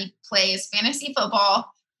fact that he plays fantasy football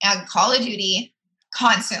and Call of Duty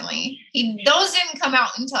constantly. Those didn't come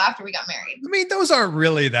out until after we got married. I mean, those aren't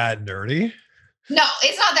really that nerdy. No,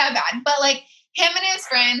 it's not that bad. But like him and his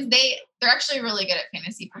friends, they're actually really good at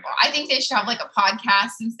fantasy football. I think they should have like a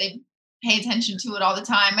podcast since they pay attention to it all the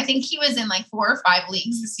time. I think he was in like 4 or 5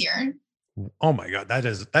 leagues this year. Oh my God. That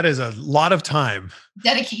is a lot of time.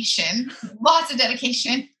 Dedication. Lots of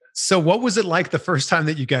dedication. So what was it like the first time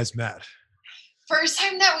that you guys met? First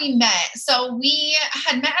time that we met. So we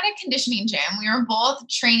had met at a conditioning gym. We were both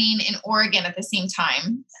training in Oregon at the same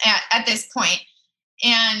time at this point.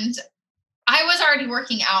 And I was already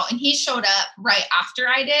working out and he showed up right after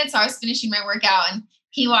I did. So I was finishing my workout and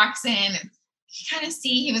he walks in and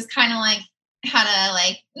he was kind of like, had a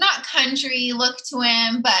like, not country look to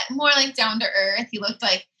him, but more like down to earth. He looked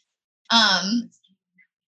like,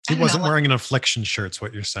 he wasn't wearing an affliction shirt, is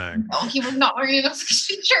what you're saying. No, he was not wearing an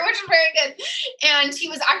affliction shirt, which is very good. And he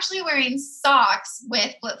was actually wearing socks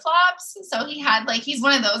with flip-flops. So he had like, he's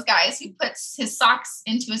one of those guys who puts his socks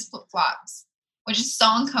into his flip-flops, which is so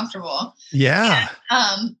uncomfortable. Yeah.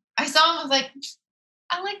 And, I saw him, I was like,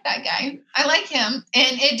 I like that guy. I like him.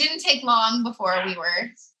 And it didn't take long before we were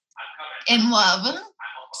in love.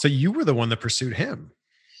 So you were the one that pursued him.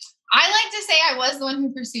 I like to say I was the one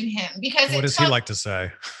who pursued him because what does he like to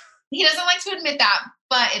say? He doesn't like to admit that,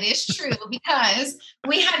 but it is true because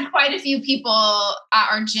we had quite a few people at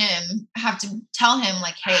our gym have to tell him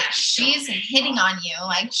like, hey, she's hitting on you.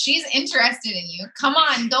 Like she's interested in you. Come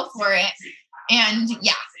on, go for it. And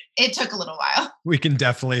yeah, it took a little while. We can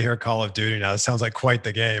definitely hear Call of Duty now. It sounds like quite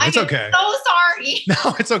the game. It's okay. So sorry.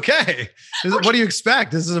 No, it's okay. What do you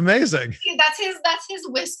expect? This is amazing. That's his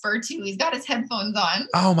whisper too. He's got his headphones on.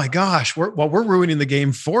 Oh my gosh. We're ruining the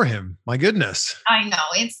game for him. My goodness. I know.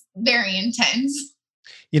 It's very intense.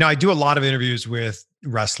 You know, I do a lot of interviews with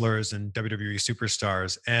wrestlers and WWE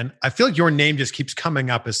superstars, and I feel like your name just keeps coming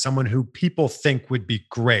up as someone who people think would be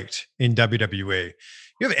great in WWE.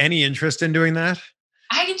 You have any interest in doing that?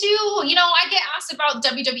 I do. You know, I get asked about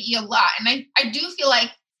WWE a lot, and I do feel like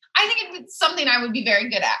I think it's something I would be very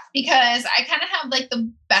good at because I kind of have like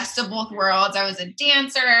the best of both worlds. I was a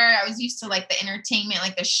dancer. I was used to like the entertainment,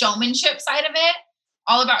 like the showmanship side of it,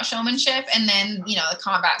 all about showmanship. And then, you know, the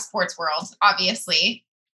combat sports world obviously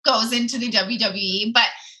goes into the WWE. But,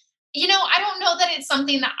 you know, I don't know that it's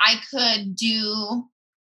something that I could do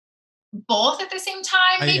both at the same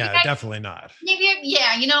time. Definitely not.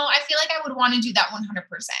 You know, I feel like I would want to do that 100%.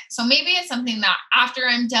 So maybe it's something that after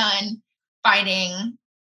I'm done fighting,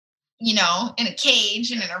 you know, in a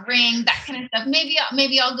cage and in a ring, that kind of stuff,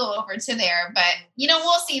 maybe I'll go over to there, but you know,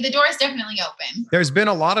 we'll see. The door is definitely open. There's been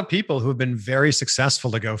a lot of people who have been very successful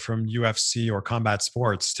to go from UFC or combat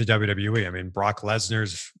sports to WWE. I mean, Brock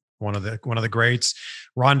Lesnar's one of the greats,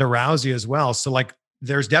 Ronda Rousey as well. So like,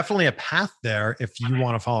 there's definitely a path there if you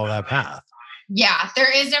want to follow that path. Yeah, there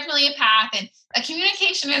is definitely a path, and a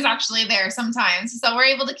communication is actually there sometimes. So we're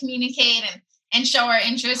able to communicate and show our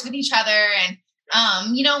interest with each other. And,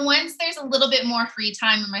 you know, once there's a little bit more free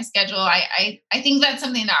time in my schedule, I think that's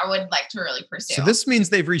something that I would like to really pursue. So this means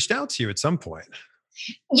they've reached out to you at some point.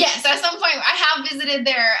 Yes, at some point. I have visited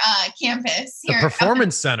their campus here. The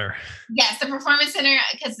Performance Center. Yes, the Performance Center,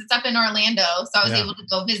 because it's up in Orlando. So I was able to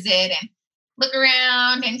go visit and look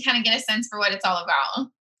around and kind of get a sense for what it's all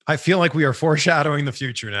about. I feel like we are foreshadowing the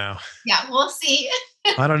future now. Yeah, we'll see.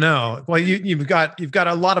 I don't know. Well, you've got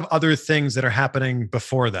a lot of other things that are happening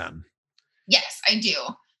before then. Yes, I do.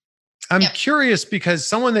 I'm curious because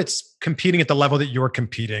someone that's competing at the level that you're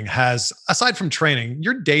competing has, aside from training,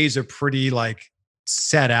 your days are pretty like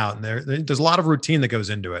set out and there's a lot of routine that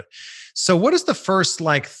goes into it. So what does the first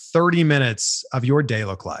like 30 minutes of your day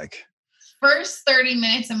look like? First 30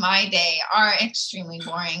 minutes of my day are extremely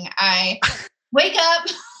boring. I wake up,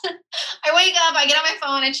 I get on my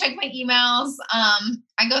phone, I check my emails.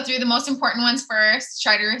 I go through the most important ones first,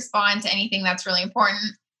 try to respond to anything that's really important.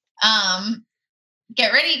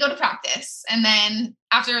 get ready, go to practice. And then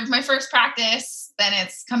after my first practice, then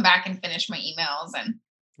it's come back and finish my emails. And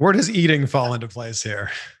where does eating fall into place here?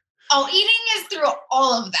 Oh, eating is through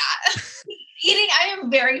all of that. Eating, I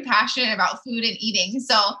am very passionate about food and eating.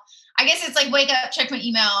 So I guess it's like wake up, check my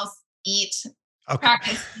emails, eat,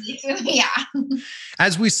 practice, eat. Yeah.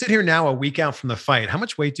 As we sit here now, a week out from the fight, how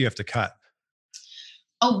much weight do you have to cut?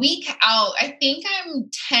 A week out, I think I'm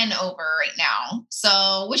 10 over right now.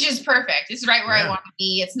 So, which is perfect. It's right where I want to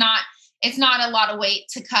be. It's not a lot of weight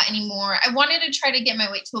to cut anymore. I wanted to try to get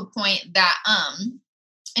my weight to a point that,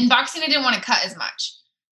 in boxing, I didn't want to cut as much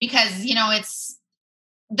because, you know, it's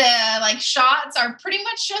the like shots are pretty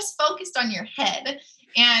much just focused on your head.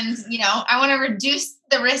 And, you know, I want to reduce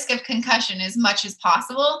the risk of concussion as much as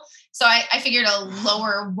possible. So I figured a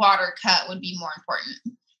lower water cut would be more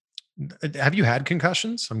important. Have you had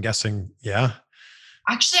concussions? I'm guessing, yeah.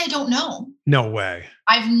 Actually, I don't know. No way.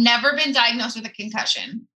 I've never been diagnosed with a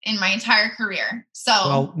concussion in my entire career. So,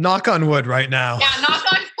 well, knock on wood right now. Yeah, knock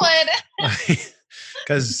on wood.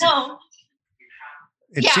 Because no.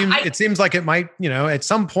 It seems like it might, you know, at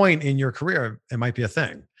some point in your career, it might be a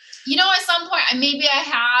thing. You know, at some point, maybe I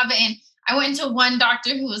have. And I went to one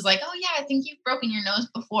doctor who was like, oh, yeah, I think you've broken your nose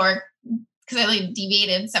before because I like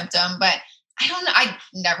deviated septum. But I don't know. I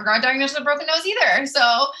never got diagnosed with a broken nose either.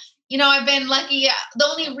 So, you know, I've been lucky. The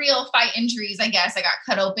only real fight injuries, I guess, I got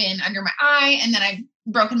cut open under my eye and then I've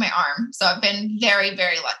broken my arm. So I've been very,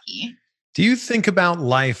 very lucky. Do you think about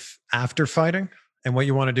life after fighting and what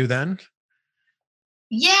you want to do then?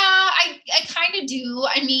 Yeah, I kind of do.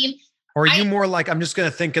 I mean, or are you more like, I'm just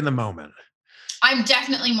going to think in the moment? I'm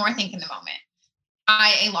definitely more think in the moment.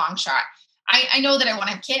 A long shot. I know that I want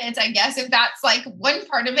to have kids, I guess, if that's like one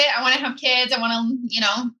part of it. I want to have kids. I want to, you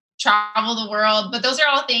know, travel the world. But those are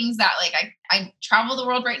all things that like I travel the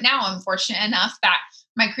world right now. I'm fortunate enough that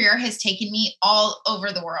my career has taken me all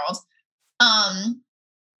over the world.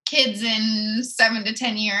 Kids in 7 to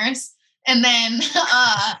 10 years. And then,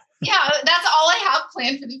 yeah, that's all I have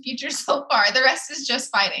planned for the future so far. The rest is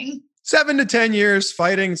just fighting. 7 to 10 years,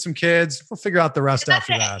 fighting, some kids. We'll figure out the rest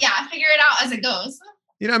after that. Yeah, figure it out as it goes.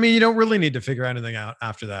 You know, I mean, you don't really need to figure anything out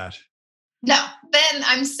after that. No, then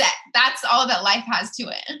I'm set. That's all that life has to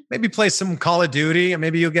it. Maybe play some Call of Duty and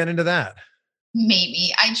maybe you'll get into that.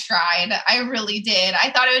 Maybe. I tried. I really did.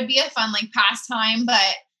 I thought it would be a fun like pastime,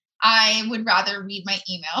 but I would rather read my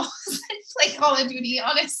emails than play Call of Duty,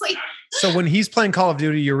 honestly. So when he's playing Call of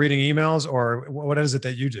Duty, you're reading emails, or what is it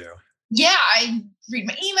that you do? Yeah, I read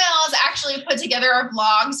my emails, actually put together our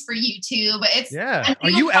vlogs for YouTube. Are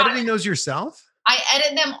you editing those yourself? I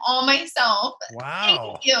edit them all myself.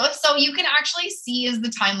 Wow. Thank you. So you can actually see as the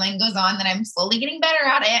timeline goes on that I'm slowly getting better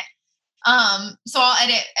at it. So I'll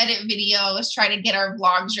edit videos, try to get our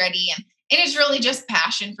vlogs ready. And it is really just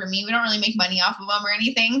passion for me. We don't really make money off of them or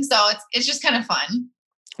anything. So it's just kind of fun.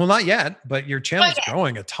 Well, not yet, but your channel's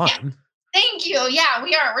growing a ton. Yeah. Thank you. Yeah,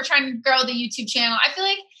 we are. We're trying to grow the YouTube channel. I feel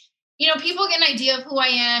like, you know, people get an idea of who I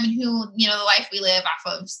am and who, you know, the life we live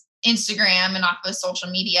off of Instagram and off of social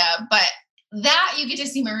media. But that you get to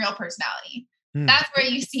see my real personality. That's where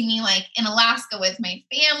you see me like in Alaska with my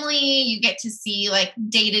family. You get to see like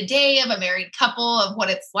day to day of a married couple of what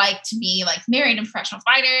it's like to be like married and professional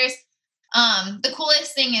fighters. The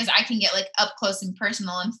coolest thing is I can get like up close and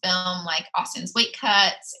personal and film like Austin's weight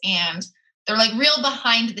cuts, and they're like real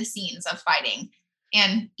behind the scenes of fighting.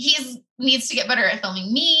 And he needs to get better at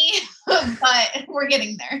filming me, but we're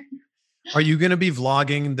getting there. Are you going to be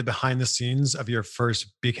vlogging the behind the scenes of your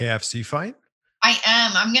first BKFC fight? I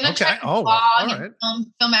am. I'm going to try to vlog and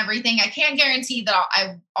film everything. I can't guarantee that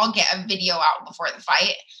I'll get a video out before the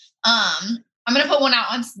fight. I'm going to put one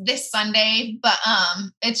out on this Sunday, but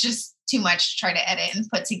it's just too much to try to edit and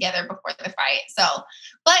put together before the fight. So,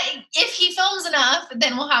 but if he films enough,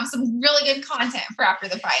 then we'll have some really good content for after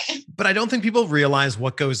the fight. But I don't think people realize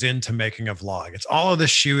what goes into making a vlog. It's all of the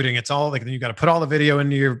shooting. It's all like, you got to put all the video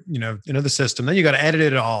into your, into the system. Then you got to edit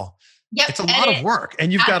it all. Yep, it's a lot of work,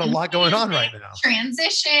 and you've got a lot going on right now.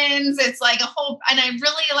 Transitions. It's like a whole, and I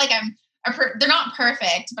really like, they're not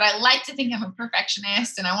perfect, but I like to think I'm a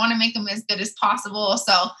perfectionist and I want to make them as good as possible.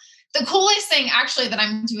 So the coolest thing actually that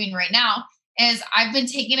I'm doing right now is I've been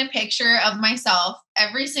taking a picture of myself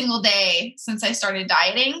every single day since I started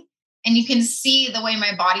dieting. And you can see the way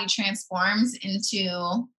my body transforms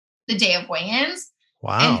into the day of weigh-ins.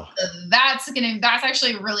 Wow. And that's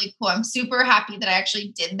actually really cool. I'm super happy that I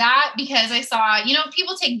actually did that because I saw,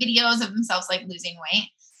 people take videos of themselves like losing weight.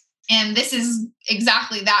 And this is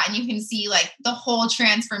exactly that. And you can see like the whole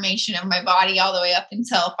transformation of my body all the way up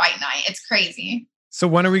until fight night. It's crazy. So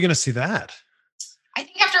when are we going to see that? I I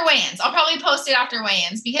think after weigh-ins. I'll probably post it after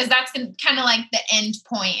weigh-ins because that's kind of like the end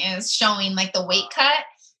point is showing like the weight cut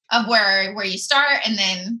of where you start and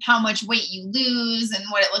then how much weight you lose and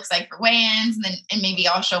what it looks like for weigh-ins. And maybe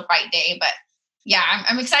I'll show fight day. But yeah,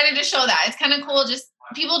 I'm excited to show that. It's kind of cool. Just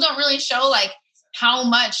people don't really show like how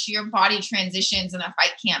much your body transitions in a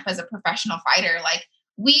fight camp as a professional fighter. Like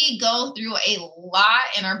we go through a lot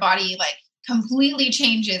and our body like completely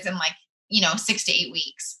changes in like, 6 to 8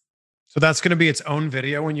 weeks. So that's going to be its own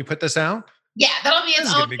video when you put this out? Yeah, that'll be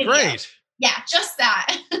its own video. Great. Yeah, just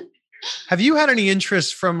that. Have you had any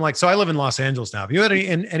interest from so I live in Los Angeles now. Have you had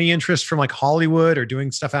any interest from like Hollywood or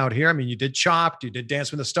doing stuff out here? I mean, you did Chopped, you did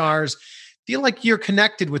Dance with the Stars. Feel like you're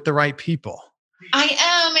connected with the right people. I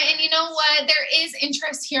am. And you know what? There is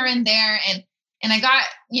interest here and there. And I got,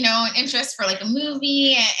 an interest for like a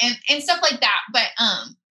movie and stuff like that. But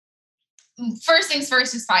first things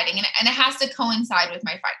first is fighting. And it has to coincide with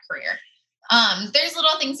my fight career. There's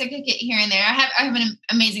little things I could get here and there. I have an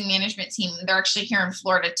amazing management team. They're actually here in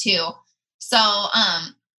Florida too. So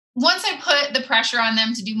once I put the pressure on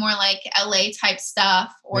them to do more like LA type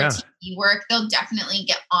stuff or TV work, they'll definitely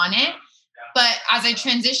get on it. But as I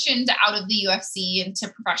transitioned out of the UFC into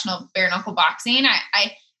professional bare knuckle boxing,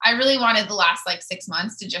 I really wanted the last 6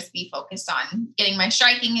 months to just be focused on getting my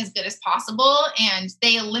striking as good as possible. And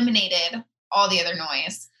they eliminated all the other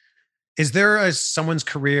noise. Is there someone's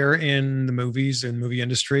career in the movies and movie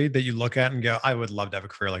industry that you look at and go, I would love to have a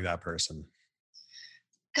career like that person?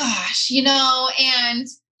 Gosh, and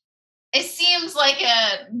it seems like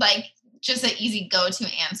just an easy go-to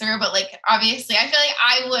answer, but obviously I feel like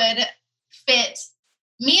I would fit.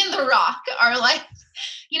 Me and The Rock are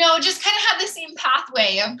just kind of have the same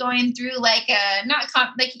pathway of going through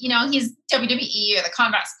he's WWE or the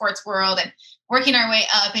combat sports world and working our way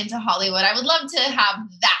up into Hollywood. I would love to have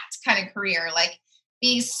that kind of career,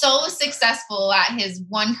 be so successful at his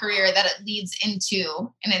one career that it leads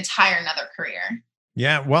into an entire another career.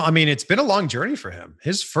 Yeah. Well, I mean, it's been a long journey for him.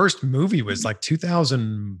 His first movie was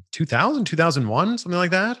 2001, something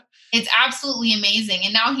like that. It's absolutely amazing.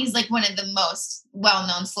 And now he's one of the most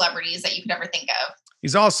well-known celebrities that you could ever think of.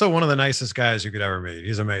 He's also one of the nicest guys you could ever meet.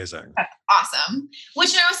 He's amazing. That's awesome.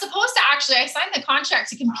 Which I was supposed to I signed the contract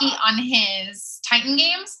to compete on his Titan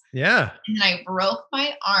Games. Yeah. And I broke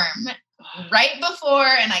my arm right before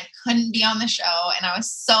and I couldn't be on the show. And I was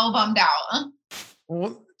so bummed out.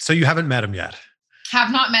 Well, so you haven't met him yet?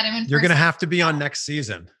 Have not met him in person. You're going to have to be on next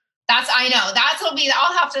season. I know.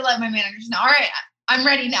 I'll have to let my managers know. All right, I'm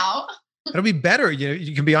ready now. It'll be better.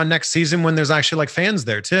 You can be on next season when there's actually fans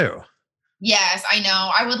there too. Yes, I know.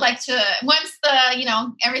 I would like to, once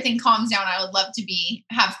everything calms down, I would love to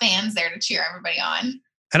have fans there to cheer everybody on.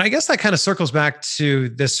 And I guess that kind of circles back to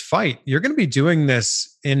this fight. You're going to be doing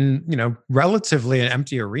this in, relatively an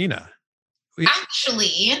empty arena.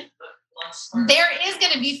 Actually, there is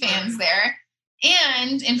going to be fans there.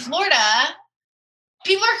 And in Florida,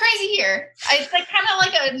 people are crazy here. It's kind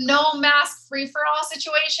of a no mask free-for-all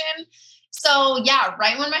situation. So yeah,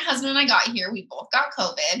 right when my husband and I got here, we both got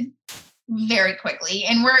COVID very quickly.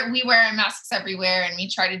 And we wear masks everywhere and we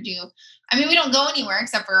try to we don't go anywhere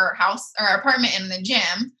except for our house or our apartment and the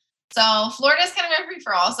gym. So Florida's kind of a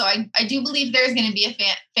free-for-all. So I do believe there's going to be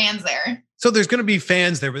fans there. So there's going to be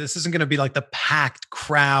fans there, but this isn't going to be the packed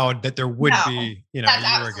crowd that there would be, a year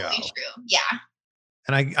ago. True. Yeah.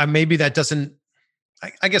 And I maybe that doesn't,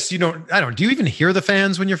 I guess you don't, do you even hear the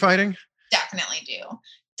fans when you're fighting? Definitely do.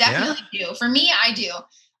 For me, I do.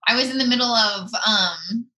 I was in the middle of, a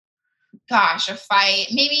fight.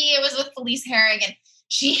 Maybe it was with Felice Herrig and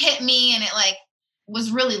she hit me and it was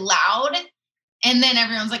really loud. And then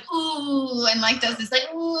everyone's like, ooh, and does this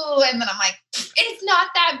ooh. And then I'm like, it's not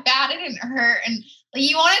that bad. It didn't hurt. And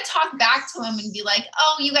you want to talk back to them and be like,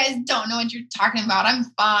 oh, you guys don't know what you're talking about. I'm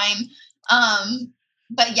fine.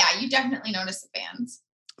 But yeah, you definitely notice the fans.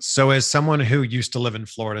 So as someone who used to live in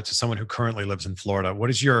Florida to someone who currently lives in Florida, what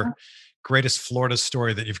is your greatest Florida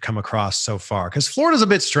story that you've come across so far? Because Florida's a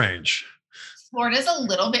bit strange. Florida's a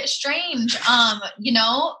little bit strange, but I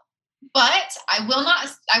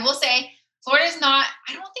will say Florida's not,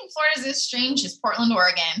 I don't think Florida's as strange as Portland,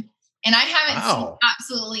 Oregon. And I haven't seen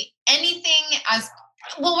absolutely anything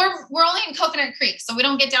we're only in Coconut Creek, so we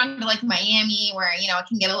don't get down to Miami where, it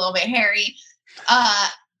can get a little bit hairy.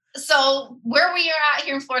 So where we are at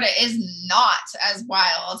here in Florida is not as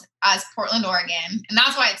wild as Portland, Oregon. And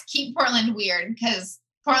that's why it's keep Portland weird, because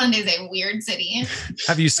Portland is a weird city.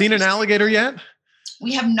 Have you seen an alligator yet?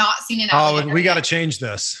 We have not seen an alligator. Oh, we got to change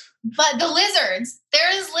this. But the lizards,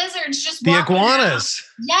 there's lizards just the iguanas.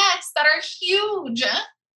 Around. Yes, that are huge.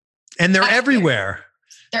 And they're everywhere.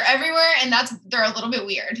 They're everywhere, and they're a little bit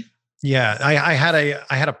weird. Yeah, I had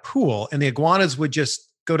a pool, and the iguanas would just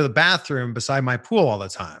go to the bathroom beside my pool all the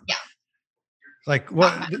time. Yeah. Like,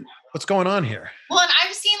 what's going on here? Well, and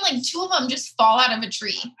I've seen like 2 of them just fall out of a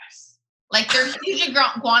tree. Like they're huge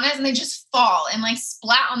iguanas and they just fall and like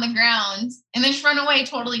splat on the ground and then just run away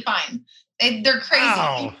totally fine. They're crazy.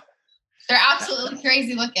 Wow. They're absolutely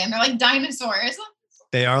crazy looking. They're like dinosaurs.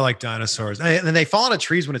 They are like dinosaurs. And they fall out of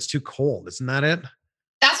trees when it's too cold. Isn't that it?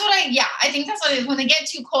 That's what I think that's what it is. When they get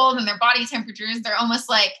too cold and their body temperatures, they're almost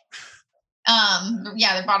like,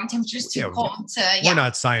 their body temperature is too cold to, We're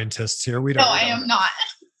not scientists here. We don't. No, I am not.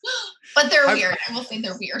 But they're weird. I will say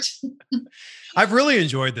they're weird. I've really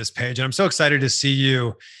enjoyed this, Paige, and I'm so excited to see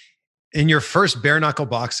you in your first bare knuckle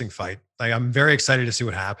boxing fight. Like, I'm very excited to see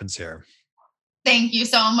what happens here. Thank you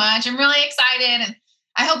so much. I'm really excited, and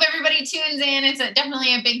I hope everybody tunes in. It's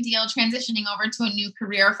definitely a big deal transitioning over to a new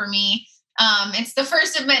career for me. It's the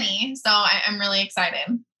first of many, so I'm really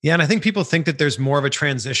excited. Yeah, and I think people think that there's more of a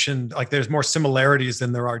transition, like there's more similarities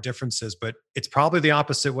than there are differences, but it's probably the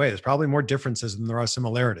opposite way. There's probably more differences than there are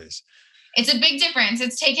similarities. It's a big difference.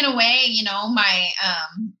 It's taken away, my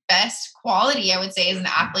best quality, I would say, as an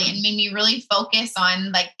athlete, and made me really focus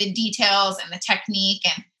on like the details and the technique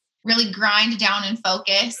and really grind down and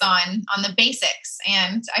focus on the basics.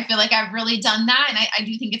 And I feel like I've really done that. And I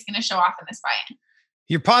do think it's going to show off in this fight.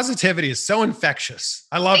 Your positivity is so infectious.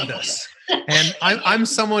 I love this. And I'm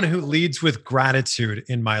someone who leads with gratitude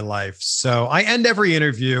in my life. So I end every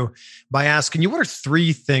interview by asking you, what are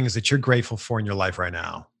 3 things that you're grateful for in your life right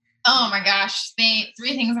now? Oh my gosh. 3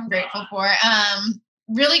 things I'm grateful for.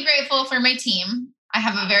 Really grateful for my team. I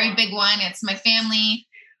have a very big one. It's my family.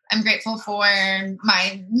 I'm grateful for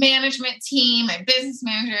my management team, my business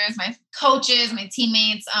managers, my coaches, my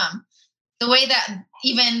teammates. The way that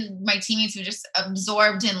even my teammates have just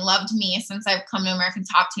absorbed and loved me since I've come to American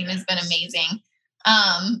Top Team has been amazing.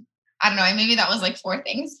 I don't know, maybe that was like 4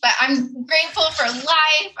 things, but I'm grateful for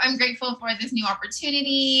life. I'm grateful for this new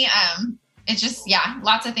opportunity. It's just,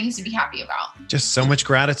 lots of things to be happy about. Just so much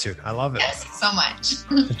gratitude. I love it. Yes, so much.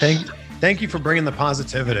 Thank you for bringing the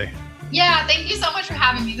positivity. Yeah, thank you so much for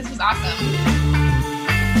having me. This was awesome.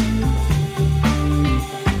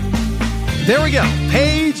 There we go.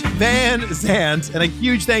 Paige VanZant. And a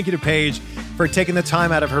huge thank you to Paige for taking the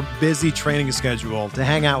time out of her busy training schedule to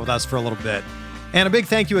hang out with us for a little bit. And a big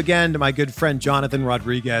thank you again to my good friend Jonathan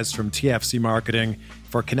Rodriguez from TFC Marketing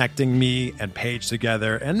for connecting me and Paige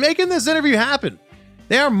together and making this interview happen.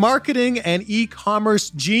 They are marketing and e-commerce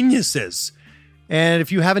geniuses. And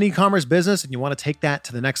if you have an e-commerce business and you want to take that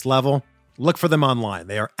to the next level, look for them online.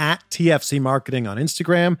 They are at TFC Marketing on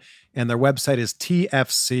Instagram, and their website is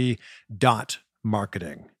tfc.marketing.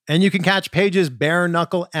 And you can catch Paige's Bare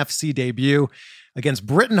Knuckle FC debut against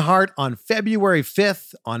Britain Hart on February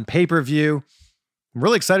 5th on pay-per-view. I'm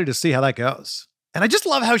really excited to see how that goes. And I just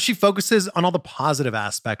love how she focuses on all the positive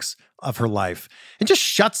aspects of her life and just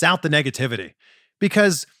shuts out the negativity,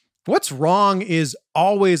 because what's wrong is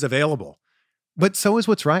always available, but so is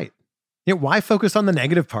what's right. Why focus on the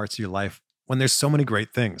negative parts of your life when there's so many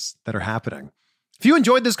great things that are happening? If you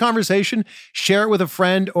enjoyed this conversation, share it with a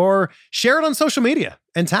friend or share it on social media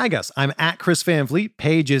and tag us. I'm at Chris Van Vliet.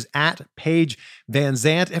 Paige is at Paige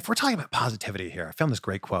VanZant. If we're talking about positivity here, I found this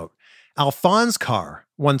great quote. Alphonse Carr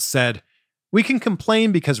once said, "We can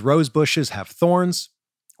complain because rose bushes have thorns,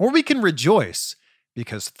 or we can rejoice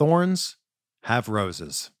because thorns have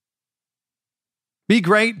roses." Be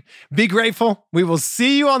great. Be grateful. We will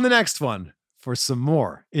see you on the next one for some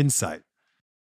more insight.